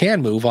when I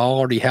can move, I'll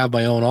already have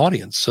my own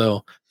audience.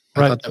 So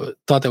I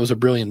thought that was a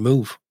brilliant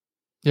move.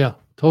 Yeah,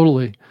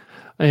 totally.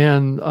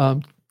 And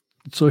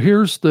so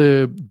here's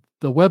the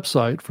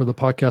website for the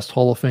Podcast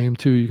Hall of Fame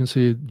too. You can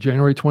see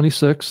January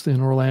 26th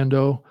in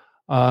Orlando.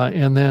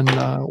 And then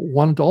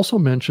wanted to also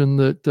mention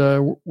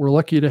that we're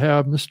lucky to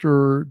have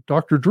Mr.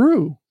 Dr.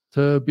 Drew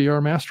to be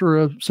our master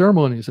of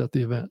ceremonies at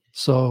the event.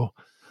 So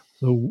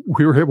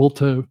we were able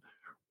to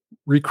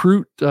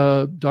recruit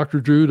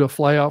Dr. Drew to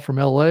fly out from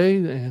LA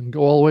and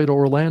go all the way to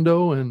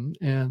Orlando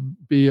and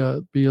be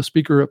a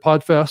speaker at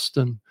PodFest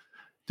and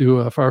do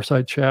a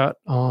fireside chat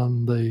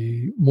on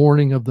the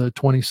morning of the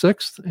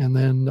 26th, and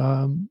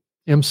then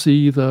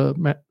MC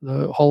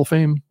the Hall of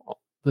Fame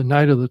the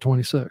night of the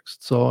 26th.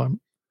 So I'm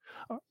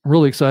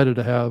really excited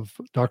to have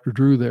Dr.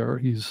 Drew there.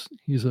 He's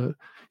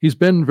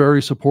been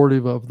very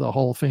supportive of the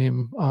Hall of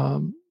Fame.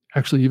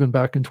 Actually, even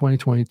back in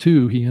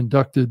 2022, he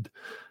inducted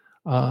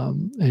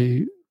one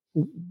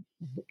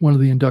of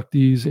the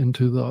inductees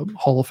into the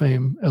Hall of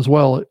Fame as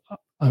well. It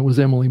was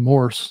Emily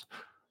Morse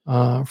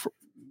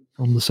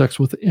from the Sex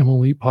with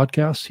Emily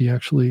podcast. He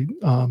actually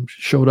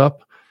showed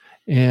up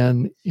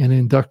and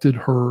inducted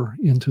her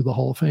into the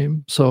Hall of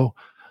Fame. So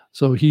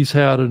he's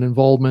had an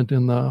involvement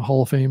in the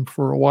Hall of Fame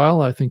for a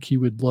while. I think he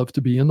would love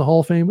to be in the Hall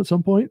of Fame at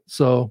some point.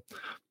 So,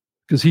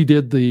 because he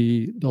did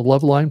the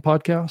Love Line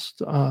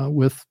podcast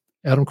with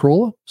Adam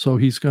Carolla. So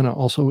he's going to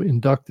also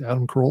induct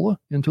Adam Carolla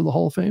into the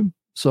Hall of Fame.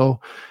 So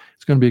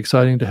it's going to be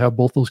exciting to have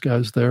both those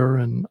guys there.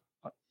 And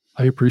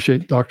I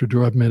appreciate Dr.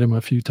 Drew. I've met him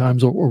a few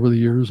times over the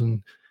years,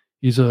 and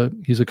he's a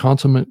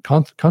consummate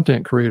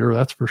content creator,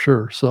 that's for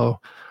sure. So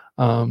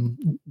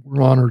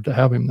we're honored to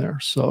have him there.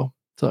 So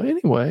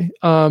anyway,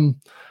 I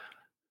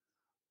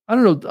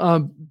don't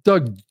know,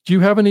 Doug, do you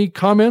have any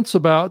comments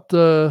about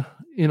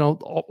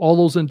all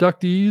those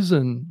inductees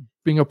and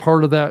being a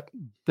part of that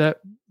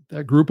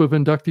group of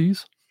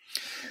inductees?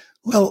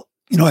 Well,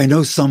 I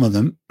know some of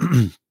them.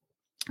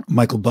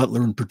 Michael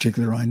Butler in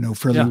particular, I know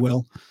fairly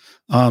well.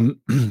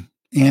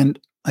 And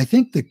I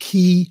think the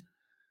key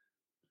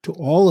to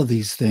all of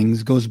these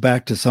things goes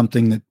back to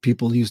something that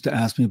people used to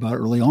ask me about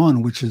early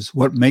on, which is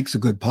what makes a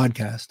good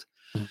podcast.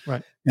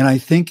 Right. And I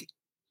think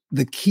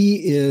the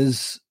key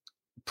is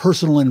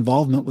personal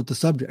involvement with the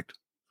subject.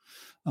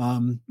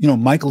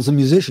 Michael's a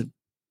musician,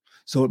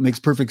 so it makes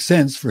perfect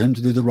sense for him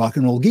to do the Rock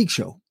and Roll Geek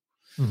Show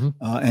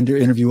and to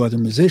interview other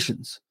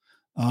musicians.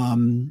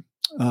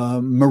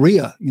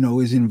 Maria,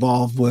 is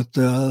involved with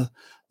the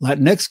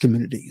Latinx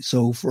community,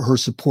 so for her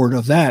support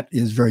of that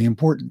is very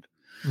important.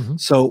 Mm-hmm.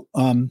 So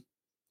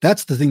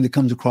that's the thing that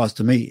comes across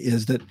to me,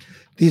 is that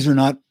these are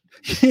not,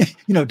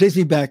 it takes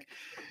me back.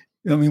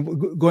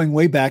 Going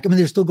way back.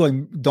 They're still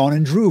going. Dawn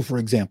and Drew, for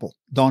example.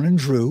 Dawn and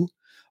Drew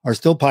are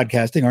still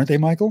podcasting, aren't they,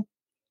 Michael?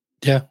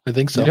 Yeah, I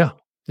think so.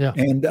 Yeah.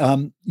 And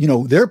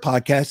their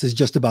podcast is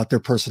just about their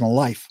personal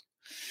life,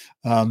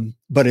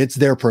 but it's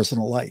their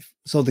personal life.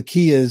 So the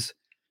key is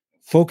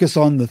focus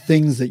on the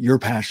things that you're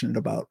passionate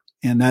about,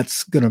 and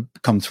that's going to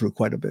come through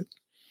quite a bit.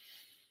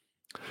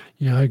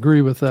 Yeah, I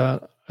agree with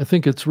that. I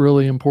think it's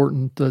really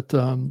important that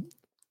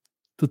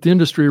that the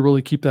industry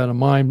really keep that in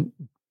mind,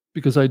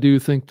 because I do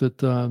think that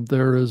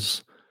there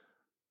is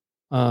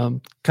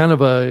kind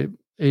of a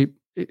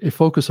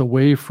focus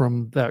away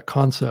from that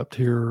concept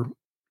here.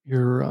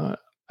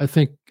 I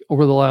think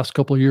over the last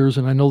couple of years,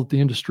 and I know that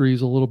the industry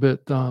is a little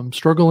bit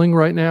struggling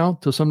right now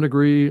to some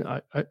degree.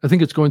 I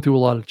think it's going through a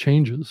lot of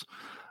changes,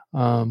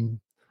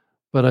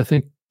 but I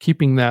think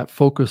keeping that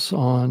focus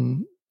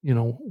on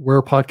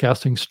where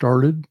podcasting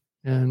started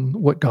and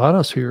what got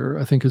us here,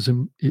 I think is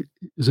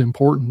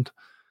important,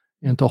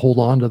 and to hold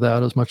on to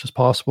that as much as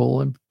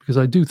possible. And because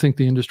I do think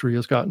the industry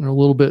has gotten a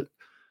little bit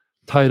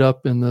tied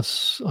up in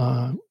this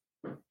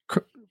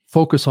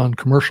focus on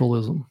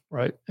commercialism,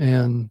 right?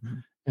 And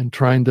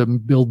trying to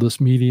build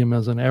this medium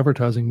as an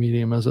advertising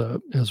medium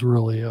as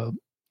really a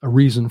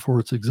reason for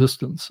its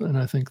existence. And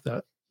I think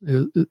that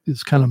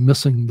is kind of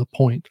missing the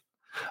point.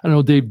 I don't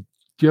know, Dave, do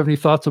you have any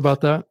thoughts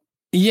about that?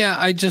 Yeah,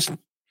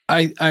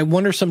 I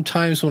wonder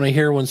sometimes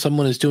when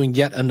someone is doing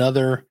yet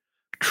another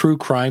true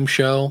crime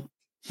show,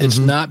 it's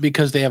not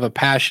because they have a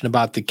passion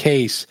about the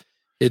case.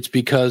 It's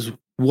because,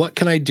 what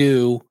can I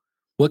do?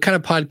 What kind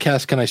of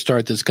podcast can I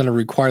start that's going to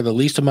require the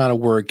least amount of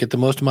work, get the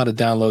most amount of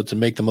downloads, and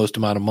make the most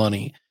amount of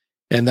money?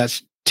 And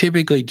that's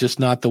typically just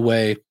not the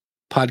way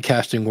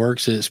podcasting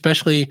works,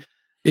 especially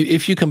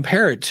if you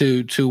compare it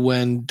to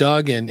when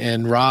Doug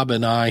and Rob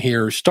and I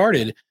here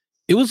started.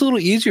 It was a little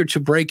easier to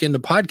break into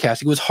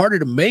podcasting. It was harder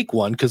to make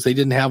one because they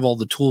didn't have all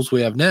the tools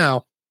we have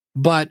now.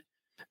 But,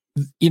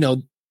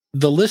 the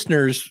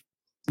listeners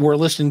were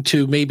listening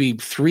to maybe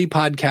 3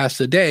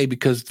 podcasts a day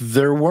because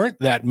there weren't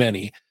that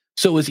many.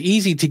 So it was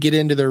easy to get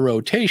into their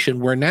rotation,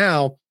 where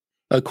now,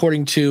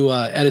 according to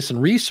Edison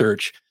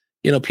Research,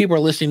 people are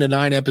listening to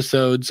 9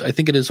 episodes. I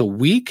think it is a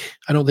week.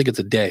 I don't think it's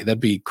a day. That'd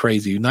be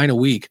crazy. 9 a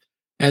week.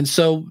 And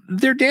so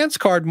their dance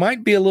card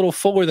might be a little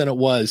fuller than it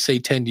was, say,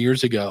 10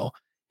 years ago.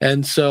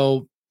 And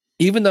so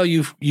even though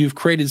you've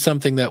created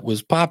something that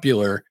was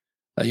popular,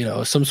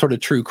 some sort of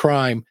true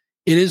crime,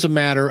 it is a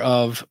matter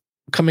of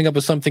coming up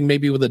with something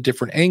maybe with a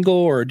different angle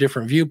or a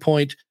different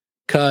viewpoint,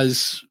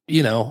 because,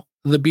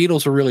 the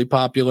Beatles are really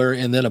popular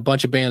and then a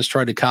bunch of bands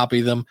tried to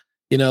copy them.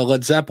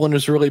 Led Zeppelin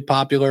is really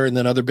popular and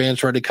then other bands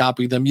tried to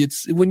copy them.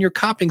 It's when you're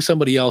copying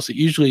somebody else, it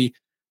usually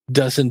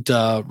doesn't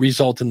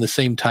result in the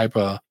same type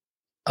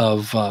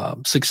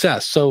of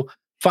success. So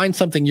find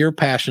something you're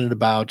passionate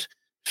about,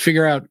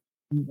 figure out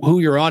who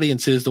your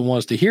audience is that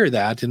wants to hear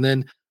that, and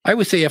then I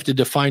would say you have to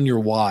define your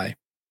why,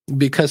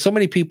 because so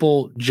many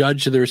people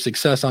judge their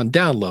success on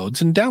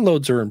downloads, and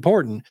downloads are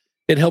important.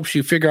 It helps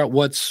you figure out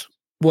what's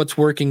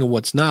working and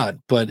what's not.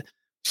 But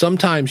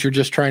sometimes you're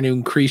just trying to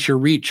increase your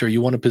reach, or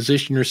you want to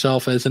position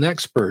yourself as an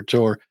expert,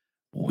 or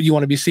you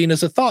want to be seen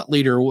as a thought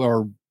leader,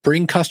 or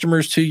bring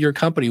customers to your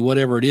company,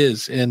 whatever it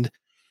is. And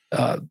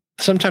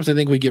sometimes I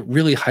think we get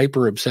really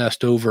hyper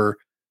obsessed over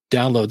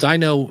downloads. I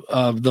know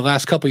the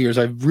last couple of years,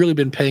 I've really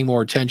been paying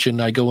more attention.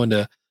 I go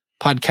into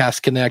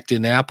Podcast Connect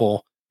in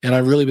Apple, and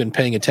I've really been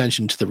paying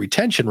attention to the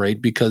retention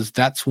rate, because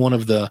that's one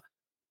of the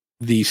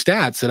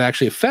stats that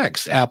actually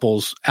affects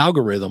Apple's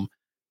algorithm.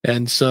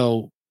 And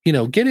so,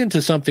 get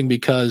into something,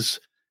 because,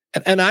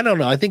 and I don't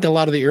know, I think a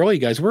lot of the early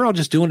guys, we're all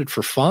just doing it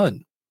for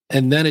fun.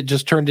 And then it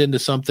just turned into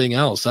something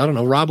else. I don't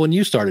know, Rob, when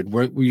you started,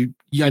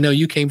 I know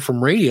you came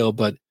from radio,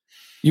 but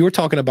you were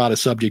talking about a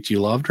subject you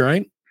loved,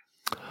 right?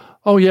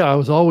 Oh yeah, I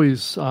was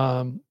always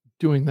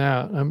doing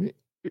that. I mean,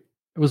 it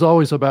was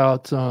always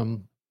about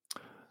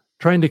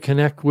trying to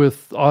connect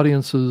with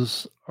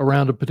audiences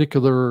around a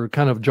particular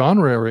kind of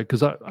genre area,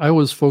 because I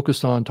was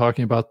focused on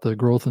talking about the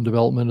growth and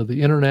development of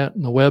the internet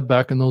and the web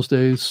back in those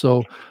days.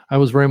 So I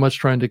was very much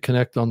trying to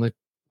connect on the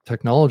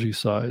technology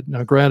side.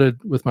 Now,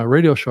 granted, with my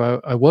radio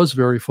show, I was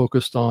very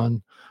focused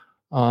on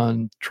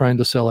trying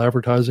to sell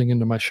advertising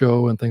into my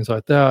show and things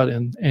like that.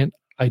 And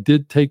I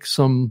did take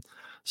some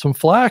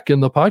flack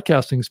in the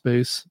podcasting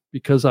space,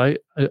 because I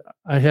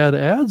had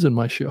ads in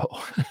my show.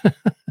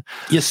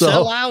 You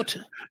sell out.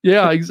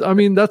 Yeah, I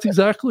mean, that's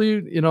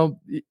exactly,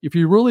 if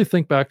you really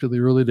think back to the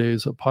early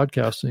days of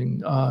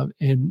podcasting,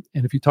 and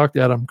if you talk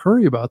to Adam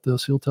Curry about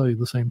this, he'll tell you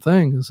the same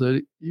thing, is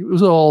that it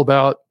was all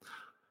about,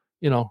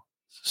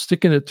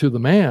 sticking it to the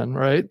man,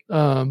 right?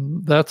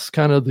 That's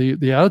kind of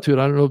the attitude.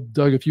 I don't know,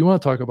 Doug, if you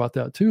want to talk about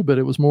that too, but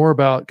it was more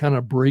about kind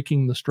of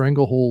breaking the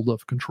stranglehold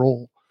of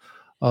control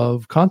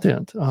of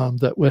content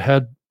that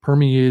had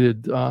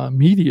permeated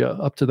media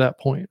up to that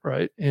point,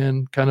 right?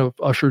 And kind of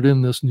ushered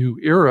in this new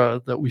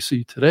era that we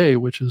see today,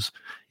 which is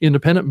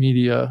independent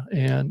media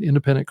and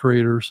independent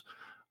creators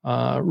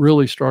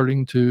really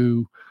starting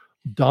to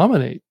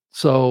dominate.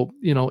 So,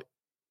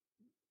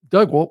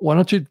 Doug, why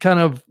don't you kind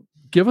of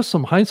give us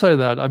some hindsight of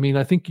that? I mean,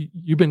 I think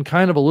you've been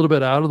kind of a little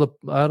bit out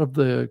of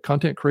the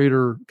content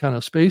creator kind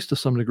of space to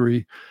some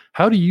degree.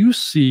 How do you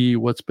see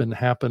what's been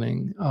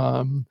happening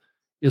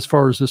as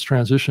far as this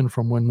transition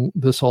from when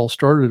this all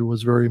started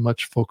was very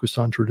much focused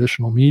on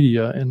traditional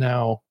media, and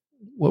now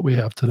what we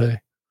have today?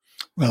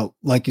 Well,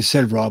 like you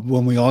said, Rob,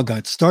 when we all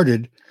got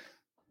started,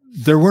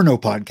 there were no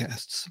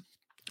podcasts.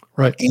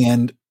 Right.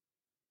 And,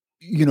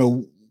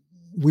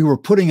 we were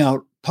putting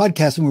out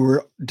podcasts, and we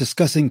were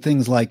discussing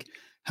things like,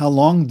 how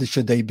long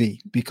should they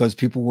be? Because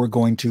people were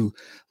going to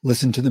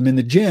listen to them in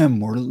the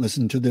gym or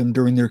listen to them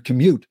during their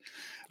commute.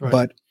 Right.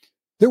 But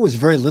there was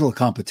very little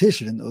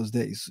competition in those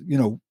days,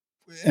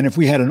 and if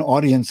we had an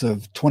audience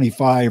of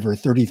 25 or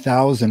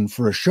 30,000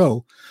 for a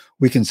show,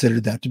 we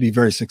considered that to be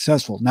very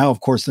successful. Now, of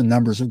course, the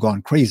numbers have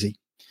gone crazy.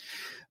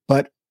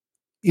 But,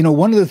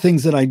 one of the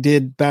things that I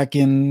did back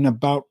in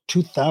about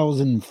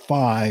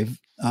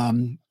 2005,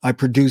 I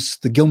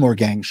produced the Gilmore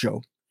Gang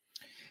show.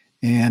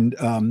 And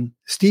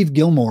Steve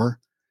Gilmore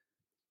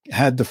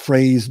had the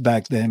phrase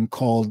back then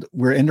called,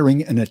 "We're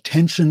entering an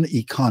attention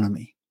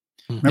economy."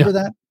 Remember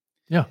that?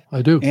 Yeah,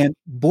 I do. And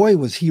boy,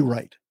 was he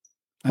right.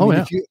 I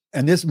mean,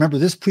 this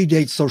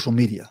predates social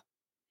media,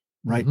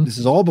 right? Mm-hmm. This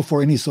is all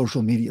before any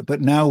social media, but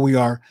now we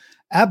are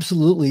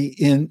absolutely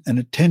in an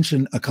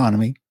attention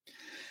economy.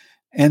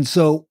 And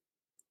so,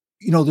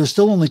 there's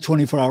still only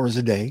 24 hours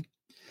a day.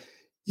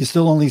 You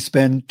still only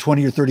spend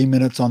 20 or 30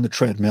 minutes on the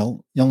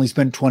treadmill. You only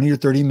spend 20 or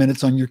 30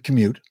 minutes on your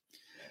commute.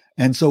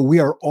 And so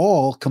we are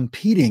all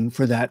competing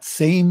for that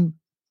same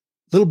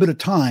little bit of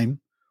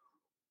time,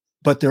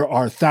 but there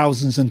are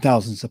thousands and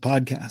thousands of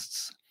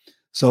podcasts.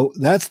 So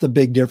that's the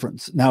big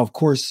difference. Now, of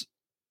course,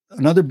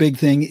 another big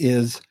thing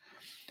is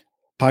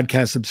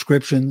podcast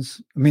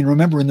subscriptions. I mean,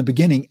 remember in the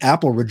beginning,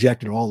 Apple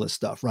rejected all this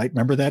stuff, right?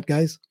 Remember that,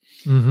 guys?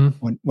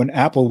 Mm-hmm. When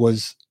Apple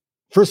was,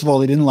 first of all,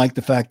 they didn't like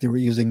the fact they were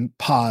using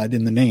pod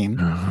in the name.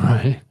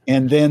 Right.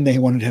 And then they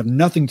wanted to have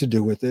nothing to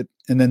do with it.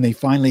 And then they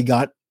finally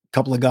got a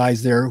couple of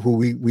guys there who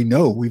we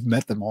know, we've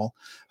met them all,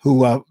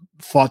 who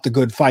fought the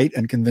good fight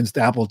and convinced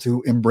Apple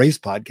to embrace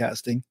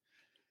podcasting.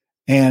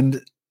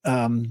 And,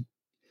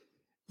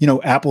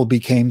 Apple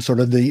became sort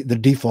of the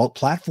default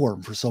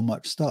platform for so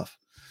much stuff.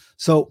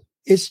 So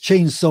it's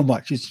changed so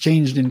much. It's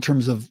changed in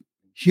terms of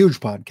huge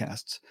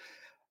podcasts,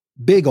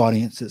 big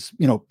audiences,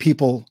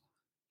 people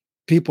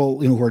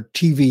who are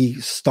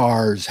TV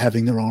stars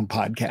having their own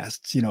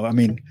podcasts.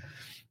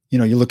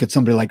 You look at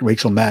somebody like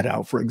Rachel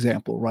Maddow, for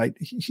example, right?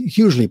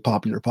 Hugely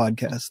popular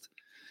podcast.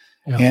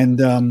 Yeah.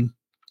 And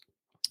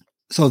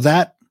so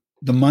that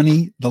the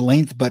money, the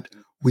length, but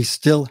we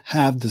still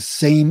have the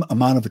same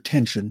amount of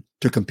attention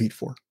to compete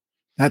for.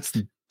 That's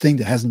the thing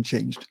that hasn't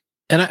changed.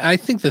 And I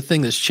think the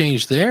thing that's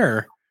changed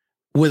there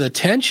with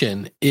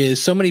attention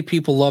is so many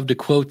people love to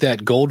quote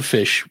that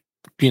goldfish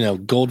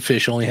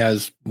goldfish only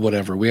has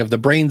whatever. We have the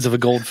brains of a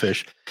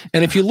goldfish.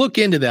 And if you look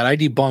into that, I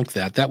debunked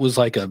that. That was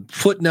like a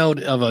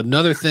footnote of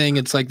another thing.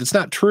 It's like, it's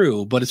not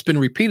true, but it's been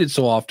repeated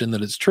so often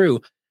that it's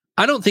true.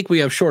 I don't think we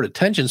have short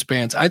attention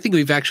spans. I think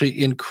we've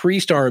actually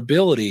increased our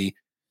ability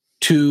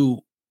to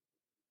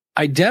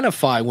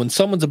identify when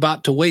someone's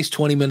about to waste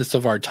 20 minutes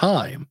of our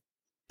time.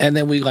 And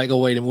then we like, oh,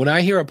 wait. And when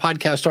I hear a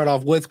podcast start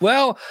off with,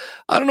 well,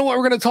 I don't know what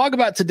we're going to talk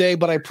about today,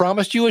 but I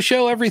promised you a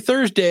show every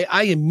Thursday,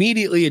 I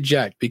immediately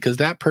eject because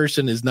that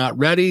person is not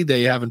ready.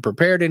 They haven't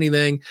prepared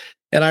anything.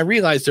 And I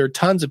realize there are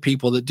tons of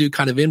people that do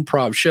kind of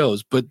improv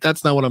shows, but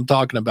that's not what I'm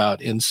talking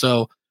about. And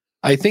so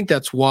I think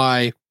that's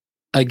why,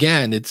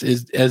 again, it's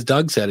as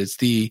Doug said, it's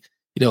the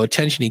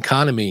attention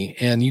economy.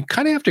 And you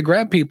kind of have to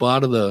grab people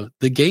out of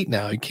the gate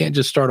now. You can't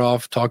just start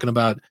off talking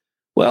about,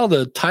 well,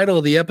 the title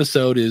of the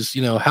episode is,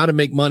 how to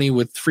make money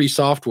with free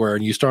software.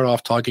 And you start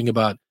off talking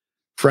about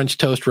French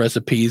toast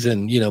recipes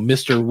and,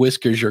 Mr.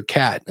 Whiskers, your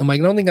cat. I'm like,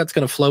 I don't think that's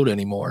going to float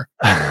anymore.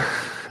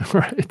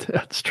 Right.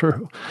 That's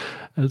true.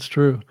 That's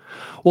true.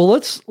 Well,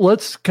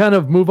 let's kind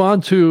of move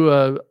on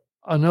to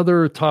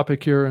another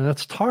topic here, and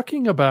that's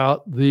talking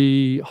about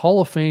the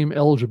Hall of Fame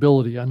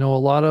eligibility. I know a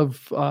lot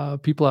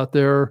of people out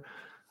there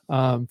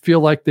feel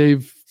like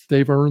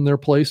they've earned their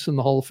place in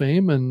the Hall of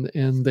Fame,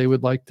 and they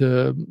would like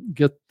to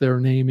get their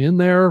name in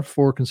there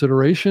for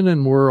consideration.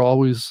 And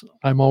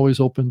I'm always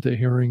open to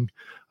hearing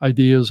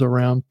ideas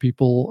around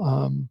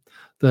people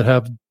that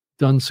have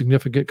done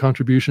significant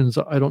contributions.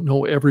 I don't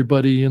know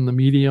everybody in the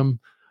medium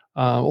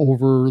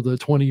over the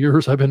 20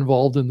 years I've been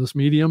involved in this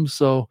medium,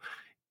 so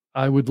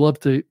I would love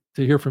to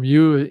hear from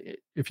you.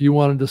 If you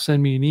wanted to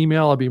send me an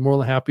email, I'd be more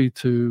than happy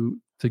to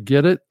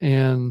get it.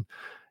 And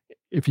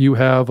if you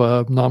have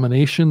a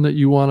nomination that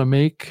you want to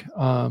make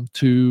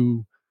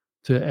to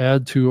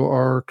add to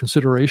our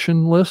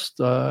consideration list,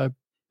 I'd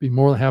be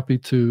more than happy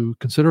to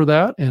consider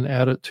that and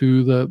add it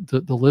to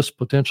the list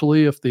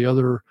potentially if the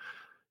other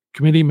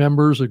committee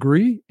members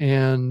agree.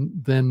 And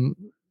then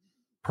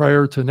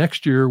prior to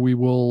next year, we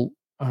will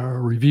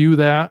review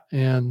that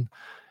and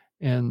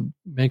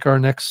make our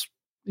next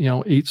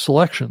 8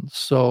 selections.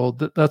 So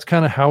that's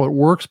kind of how it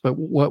works. But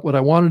what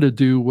I wanted to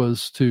do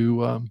was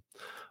to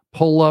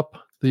pull up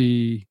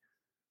the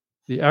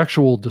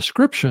actual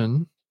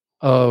description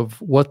of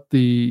what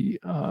the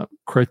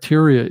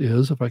criteria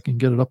is. If I can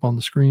get it up on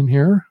the screen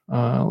here.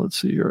 Let's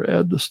see here,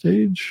 add to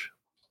stage.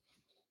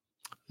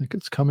 I think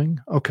it's coming.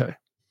 Okay.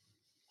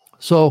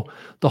 So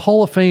the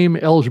Hall of Fame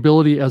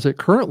eligibility as it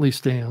currently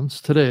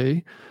stands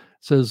today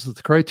says that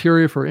the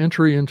criteria for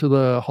entry into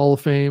the Hall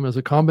of Fame is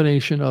a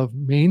combination of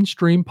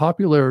mainstream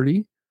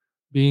popularity,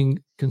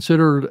 being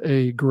considered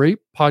a great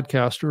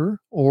podcaster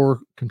or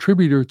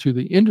contributor to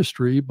the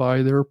industry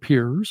by their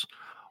peers,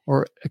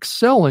 or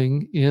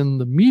excelling in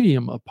the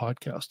medium of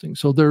podcasting.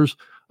 So there's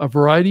a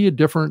variety of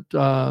different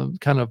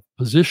kind of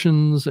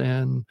positions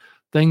and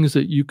things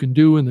that you can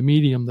do in the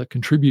medium that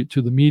contribute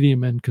to the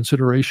medium and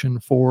consideration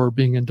for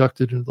being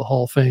inducted into the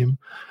Hall of Fame,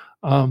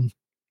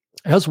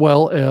 as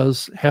well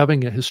as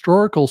having a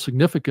historical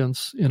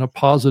significance in a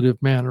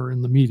positive manner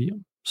in the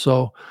medium.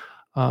 So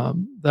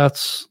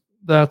that's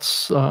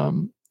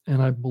and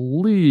I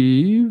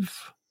believe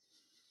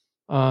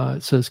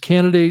it says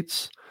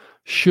candidates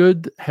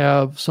should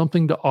have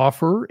something to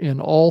offer in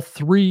all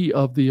 3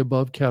 of the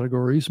above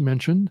categories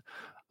mentioned,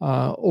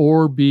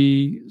 or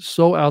be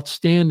so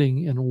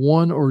outstanding in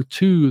 1 or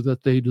 2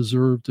 that they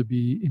deserve to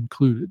be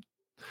included.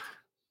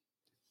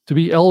 To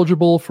be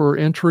eligible for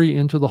entry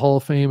into the Hall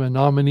of Fame, a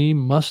nominee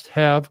must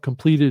have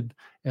completed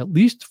at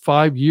least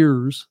 5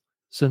 years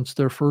since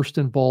their first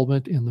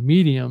involvement in the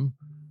medium,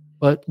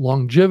 but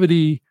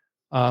longevity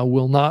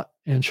will not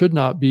and should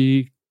not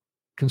be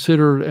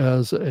considered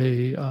as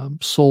a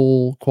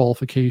sole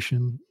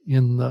qualification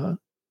in the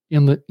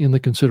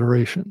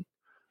consideration.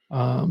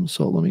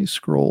 So let me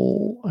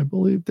scroll, I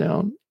believe,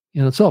 down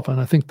in itself, and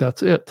I think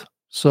that's it.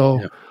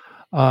 So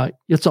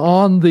it's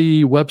on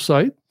the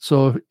website.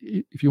 So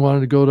if you wanted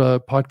to go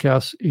to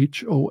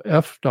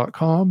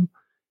podcasthof.com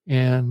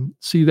and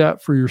see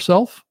that for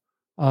yourself,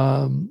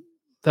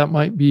 that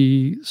might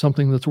be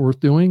something that's worth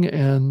doing.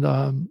 And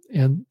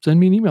send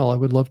me an email. I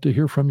would love to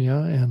hear from you.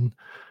 And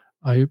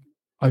I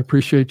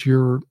appreciate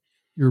your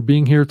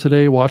being here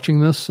today, watching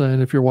this.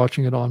 And if you're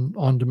watching it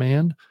on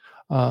demand,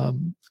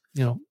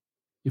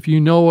 if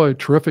you know a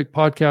terrific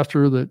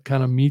podcaster that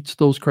kind of meets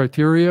those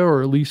criteria,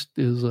 or at least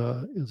is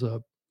a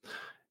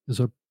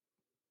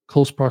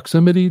close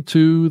proximity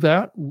to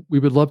that, we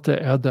would love to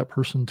add that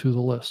person to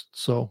the list.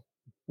 So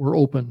we're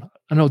open.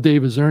 I know,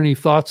 Dave, is there any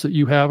thoughts that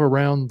you have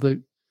around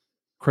the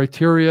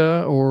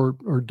criteria,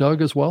 or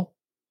Doug as well?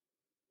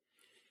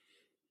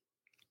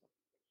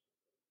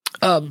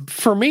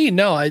 For me,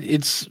 no.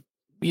 It's,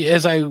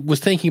 as I was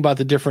thinking about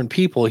the different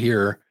people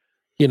here,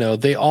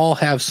 they all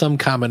have some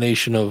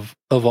combination of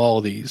all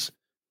of these.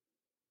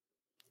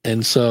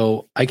 And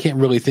so I can't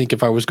really think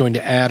if I was going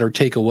to add or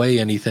take away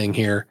anything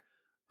here,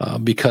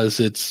 because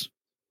it's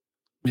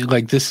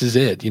like, this is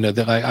it.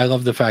 I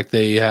love the fact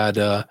they had,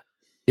 a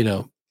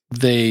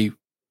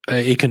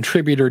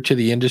contributor to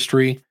the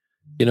industry.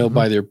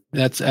 by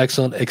that's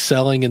excellent,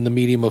 excelling in the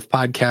medium of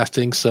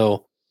podcasting.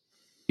 So,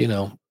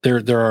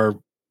 there are,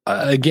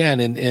 again,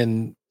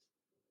 and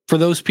for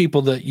those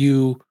people that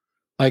you,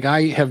 like,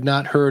 I have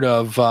not heard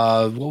of,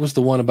 what was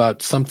the one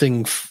about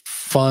something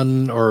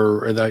fun,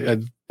 or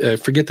I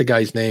forget the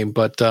guy's name,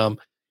 but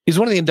he's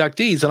one of the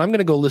inductees, and I'm going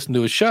to go listen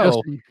to his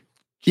show. Jesse.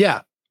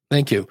 Yeah.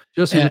 Thank you.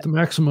 Jesse with the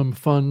Maximum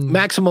Fun.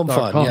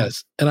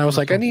 Yes. And I was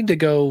like, I need to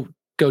go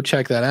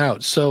check that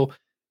out. So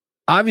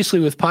obviously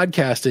with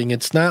podcasting,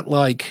 it's not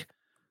like,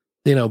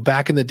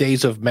 back in the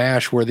days of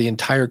MASH where the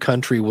entire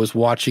country was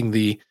watching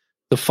the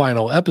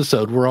final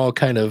episode. We're all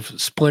kind of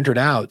splintered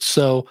out.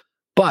 So,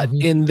 but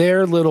in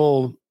their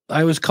little,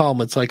 I always call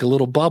them, it's like a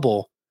little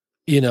bubble,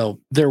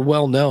 they're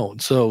well known.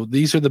 So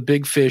these are the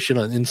big fish, and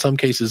in some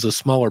cases a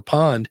smaller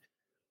pond,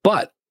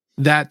 but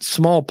that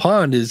small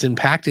pond is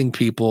impacting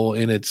people,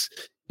 and it's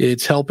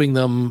helping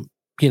them,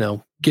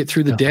 get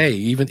through the day.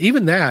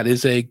 Even that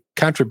is a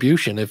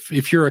contribution.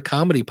 If you're a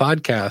comedy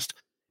podcast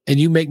and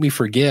you make me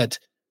forget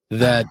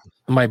that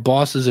my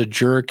boss is a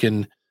jerk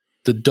and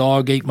the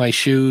dog ate my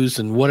shoes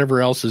and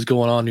whatever else is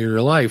going on in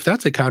your life,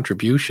 that's a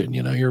contribution.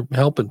 You're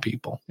helping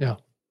people. Yeah.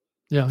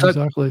 Yeah, Doug,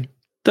 exactly.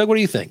 Doug, what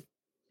do you think?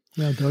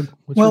 Yeah, Doug,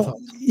 what's your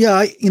thoughts?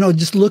 Yeah,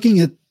 just looking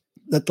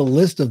at the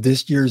list of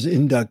this year's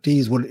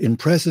inductees, what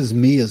impresses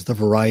me is the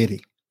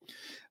variety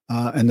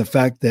and the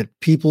fact that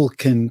people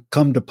can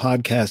come to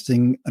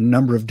podcasting a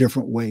number of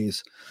different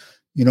ways.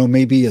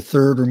 Maybe a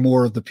third or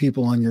more of the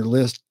people on your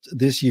list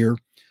this year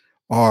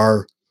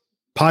are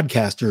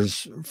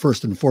podcasters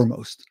first and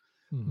foremost,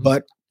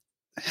 but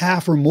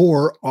half or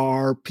more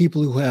are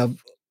people who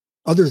have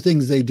other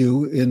things they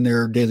do in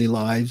their daily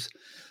lives.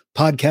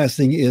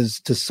 Podcasting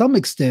is to some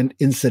extent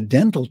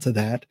incidental to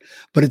that,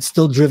 but it's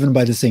still driven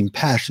by the same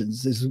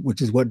passions,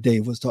 which is what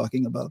Dave was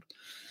talking about.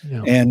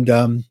 Yeah.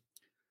 And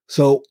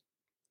so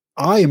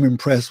I am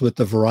impressed with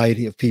the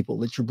variety of people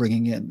that you're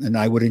bringing in. And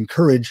I would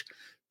encourage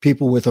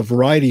people with a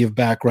variety of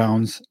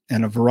backgrounds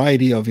and a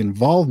variety of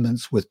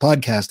involvements with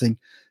podcasting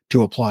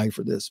to apply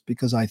for this,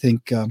 because I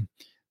think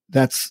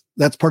that's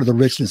part of the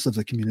richness of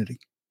the community.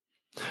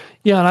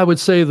 Yeah. And I would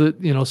say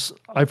that,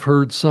 I've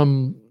heard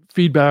some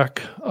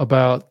feedback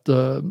about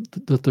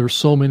that there's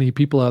so many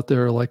people out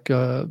there. Like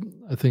I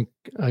think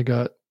I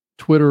got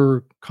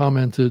Twitter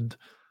commented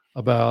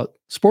about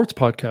sports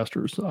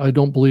podcasters. I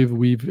don't believe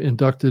we've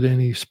inducted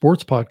any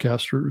sports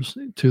podcasters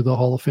to the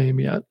Hall of Fame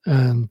yet,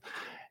 and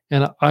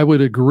I would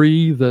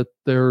agree that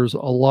there's a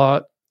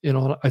lot.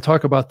 I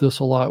talk about this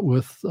a lot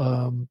with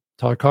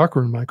Todd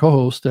Cochran, my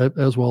co-host,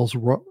 as well as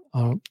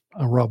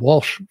Rob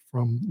Walsh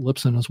from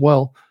Lipson as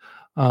well,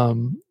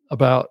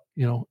 about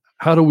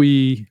how do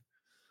we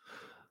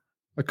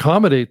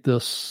accommodate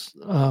this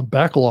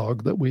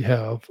backlog that we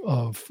have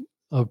of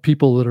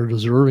people that are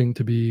deserving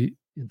to be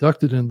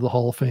inducted into the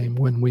Hall of Fame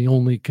when we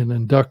only can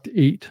induct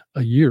 8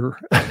 a year.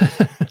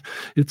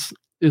 There's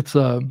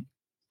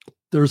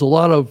a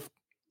lot of,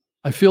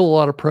 I feel a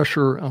lot of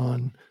pressure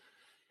on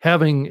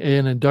having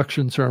an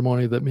induction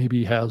ceremony that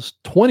maybe has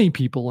 20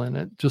 people in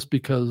it, just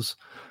because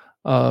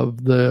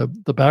of the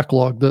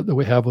backlog that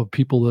we have of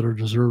people that are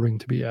deserving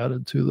to be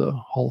added to the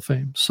Hall of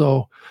Fame.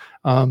 So,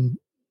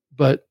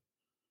 but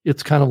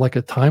it's kind of like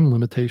a time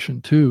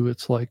limitation too.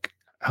 It's like,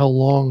 how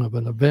long of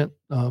an event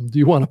do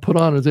you want to put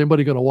on? Is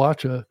anybody going to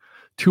watch a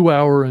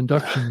 2-hour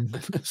induction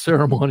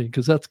ceremony?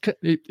 Because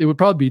it would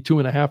probably be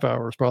 2.5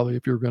 hours probably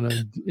if you're going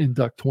to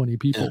induct 20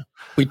 people. Yeah.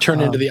 We turn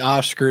into the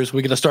Oscars.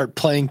 We're going to start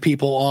playing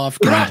people off.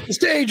 Get off the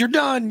stage. You're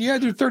done. You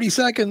had your 30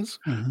 seconds.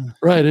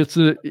 Right.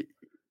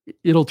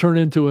 It'll turn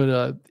into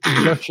an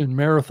induction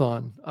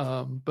marathon.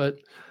 But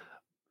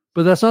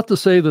that's not to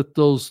say that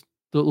those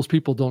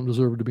people don't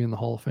deserve to be in the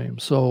Hall of Fame.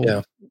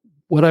 So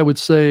what I would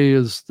say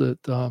is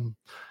that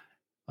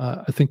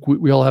I think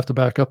we all have to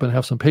back up and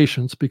have some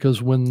patience,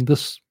 because when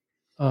this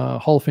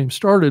Hall of Fame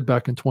started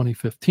back in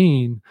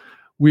 2015,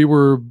 we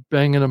were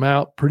banging them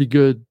out pretty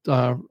good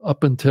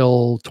up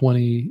until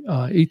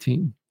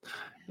 2018.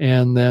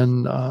 And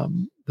then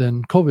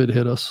COVID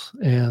hit us,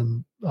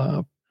 and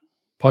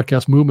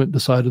Podcast Movement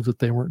decided that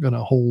they weren't going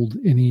to hold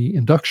any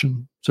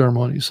induction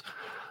ceremonies.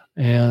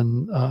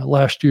 And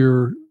last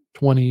year,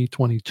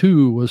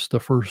 2022, was the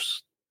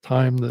first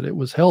time that it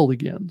was held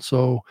again.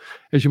 So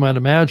as you might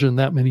imagine,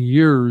 that many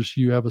years,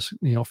 you have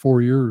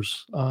 4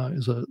 years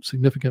is a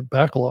significant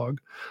backlog,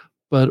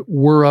 but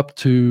we're up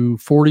to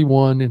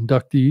 41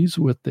 inductees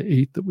with the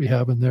 8 that we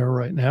have in there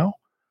right now.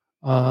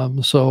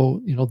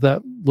 So,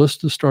 that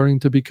list is starting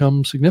to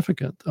become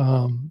significant.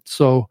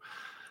 So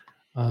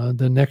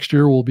the next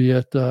year we'll be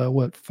at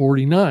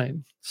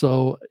 49.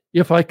 So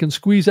if I can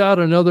squeeze out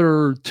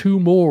another 2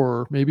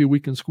 more, maybe we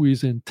can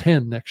squeeze in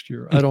 10 next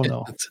year. I don't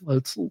know.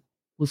 Let's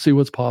see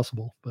what's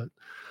possible. But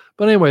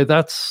anyway,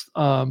 that's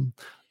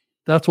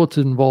what's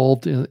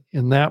involved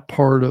in that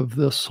part of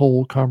this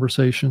whole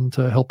conversation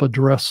to help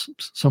address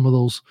some of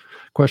those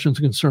questions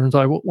and concerns.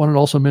 I wanted to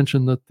also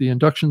mention that the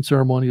induction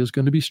ceremony is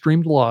going to be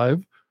streamed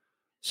live.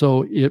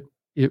 So it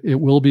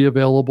will be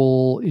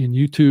available in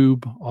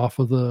YouTube off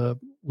of the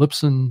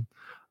Lipson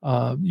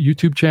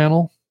YouTube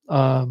channel.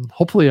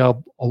 hopefully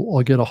I'll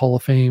get a Hall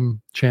of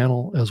Fame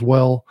channel as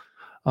well,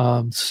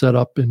 set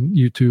up in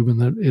YouTube,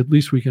 and then at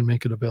least we can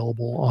make it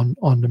available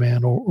on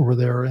demand over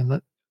there. And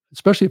that,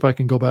 especially if I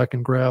can go back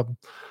and grab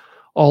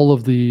all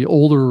of the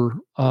older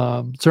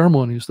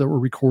ceremonies that were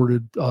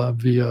recorded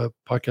via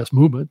Podcast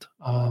Movement,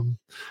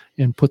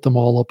 and put them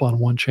all up on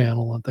one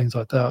channel and things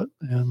like that.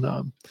 And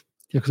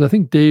yeah, because I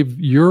think, Dave,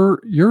 your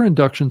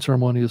induction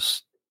ceremony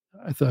is,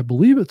 I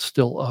believe it's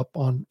still up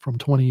from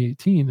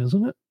 2018,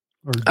 isn't it?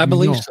 Or I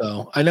believe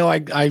so. I know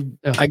I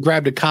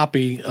grabbed a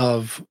copy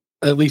of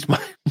at least my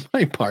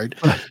part,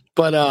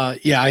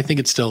 but yeah, I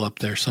think it's still up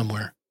there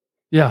somewhere.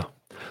 Yeah.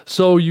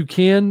 So you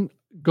can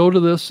go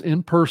to this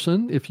in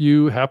person if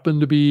you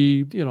happen to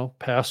be,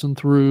 passing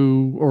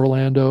through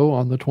Orlando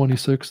on the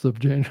 26th of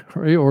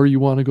January, or you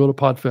want to go to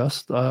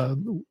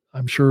PodFest.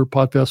 I'm sure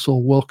PodFest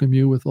will welcome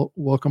you with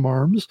welcome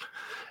arms.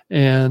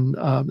 And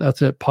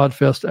that's at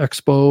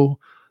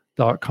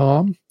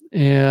podfestexpo.com.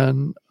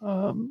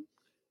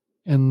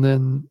 And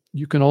then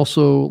you can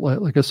also,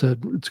 like I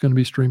said, it's going to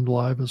be streamed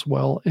live as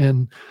well.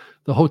 And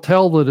the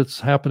hotel that it's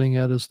happening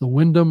at is the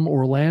Wyndham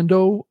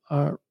Orlando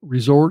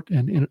Resort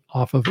and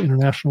off of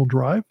International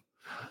Drive.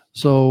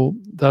 So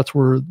that's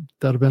where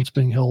that event's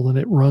being held, and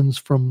it runs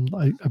from,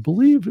 I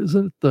believe, is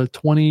it the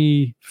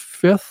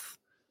 25th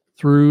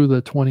through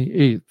the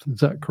 28th? Is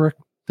that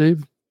correct,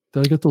 Dave?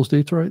 Did I get those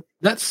dates right?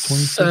 That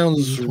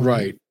sounds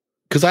right.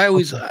 Because I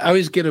always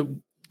get it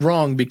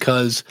wrong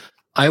because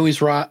I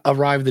always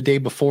arrive the day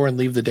before and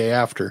leave the day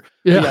after.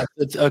 Yeah.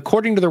 It's,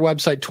 according to their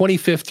website,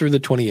 25th through the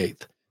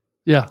 28th.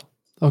 Yeah.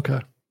 Okay.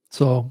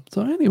 So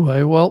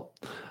anyway, well,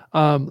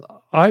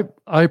 I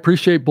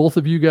appreciate both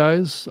of you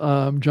guys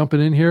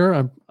jumping in here.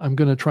 I'm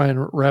going to try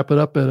and wrap it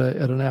up at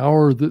an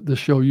hour. The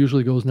show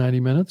usually goes 90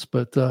 minutes,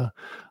 but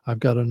I've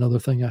got another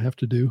thing I have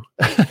to do.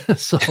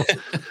 So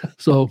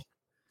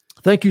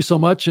thank you so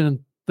much, and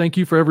thank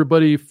you for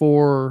everybody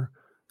for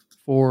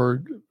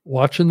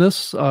watching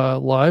this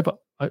live.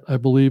 I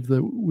believe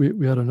that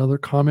we had another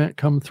comment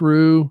come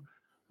through.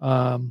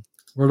 Where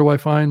do I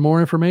find more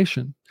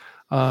information?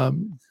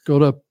 Go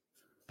to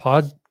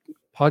Podfest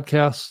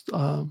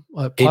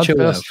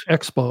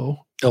Expo,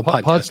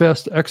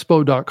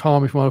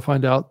 podfestexpo.com if you want to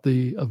find out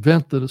the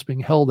event that it's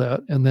being held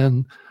at, and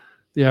then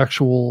the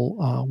actual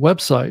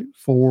website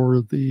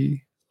for the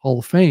Hall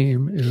of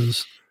Fame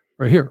is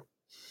right here,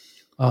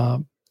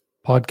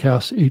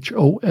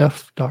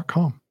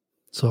 podcasthof.com.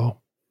 So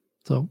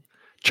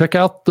check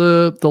out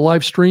the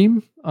live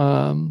stream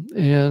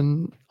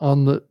and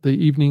on the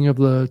evening of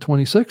the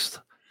 26th.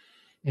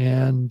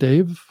 And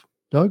Dave,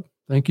 Doug,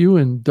 thank you.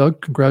 And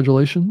Doug,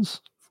 congratulations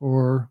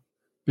for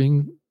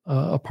being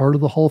a part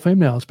of the Hall of Fame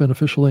now. It's been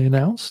officially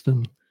announced,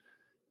 and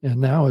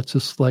now it's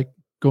just like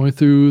going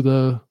through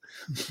the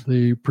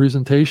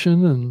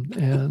presentation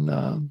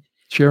and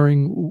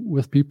sharing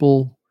with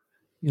people,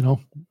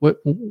 what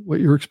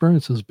your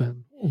experience has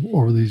been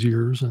over these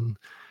years. And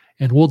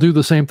we'll do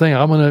the same thing.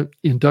 I'm going to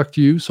induct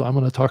you, so I'm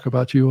going to talk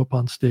about you up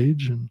on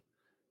stage, and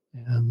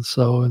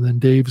then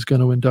Dave's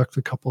going to induct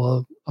a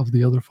couple of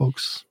the other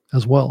folks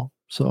as well.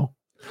 So,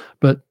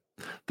 but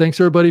thanks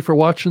everybody for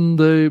watching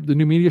the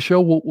New Media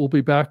Show. We'll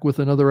be back with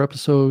another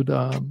episode.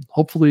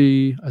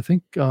 Hopefully, I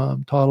think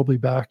Todd will be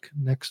back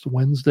next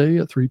Wednesday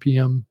at 3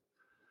 p.m.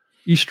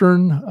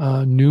 Eastern,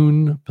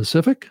 noon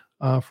Pacific,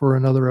 for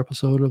another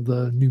episode of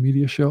the New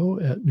Media Show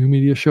at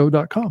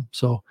newmediashow.com.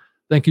 So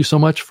thank you so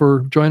much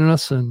for joining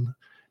us, and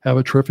have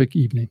a terrific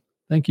evening.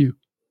 Thank you.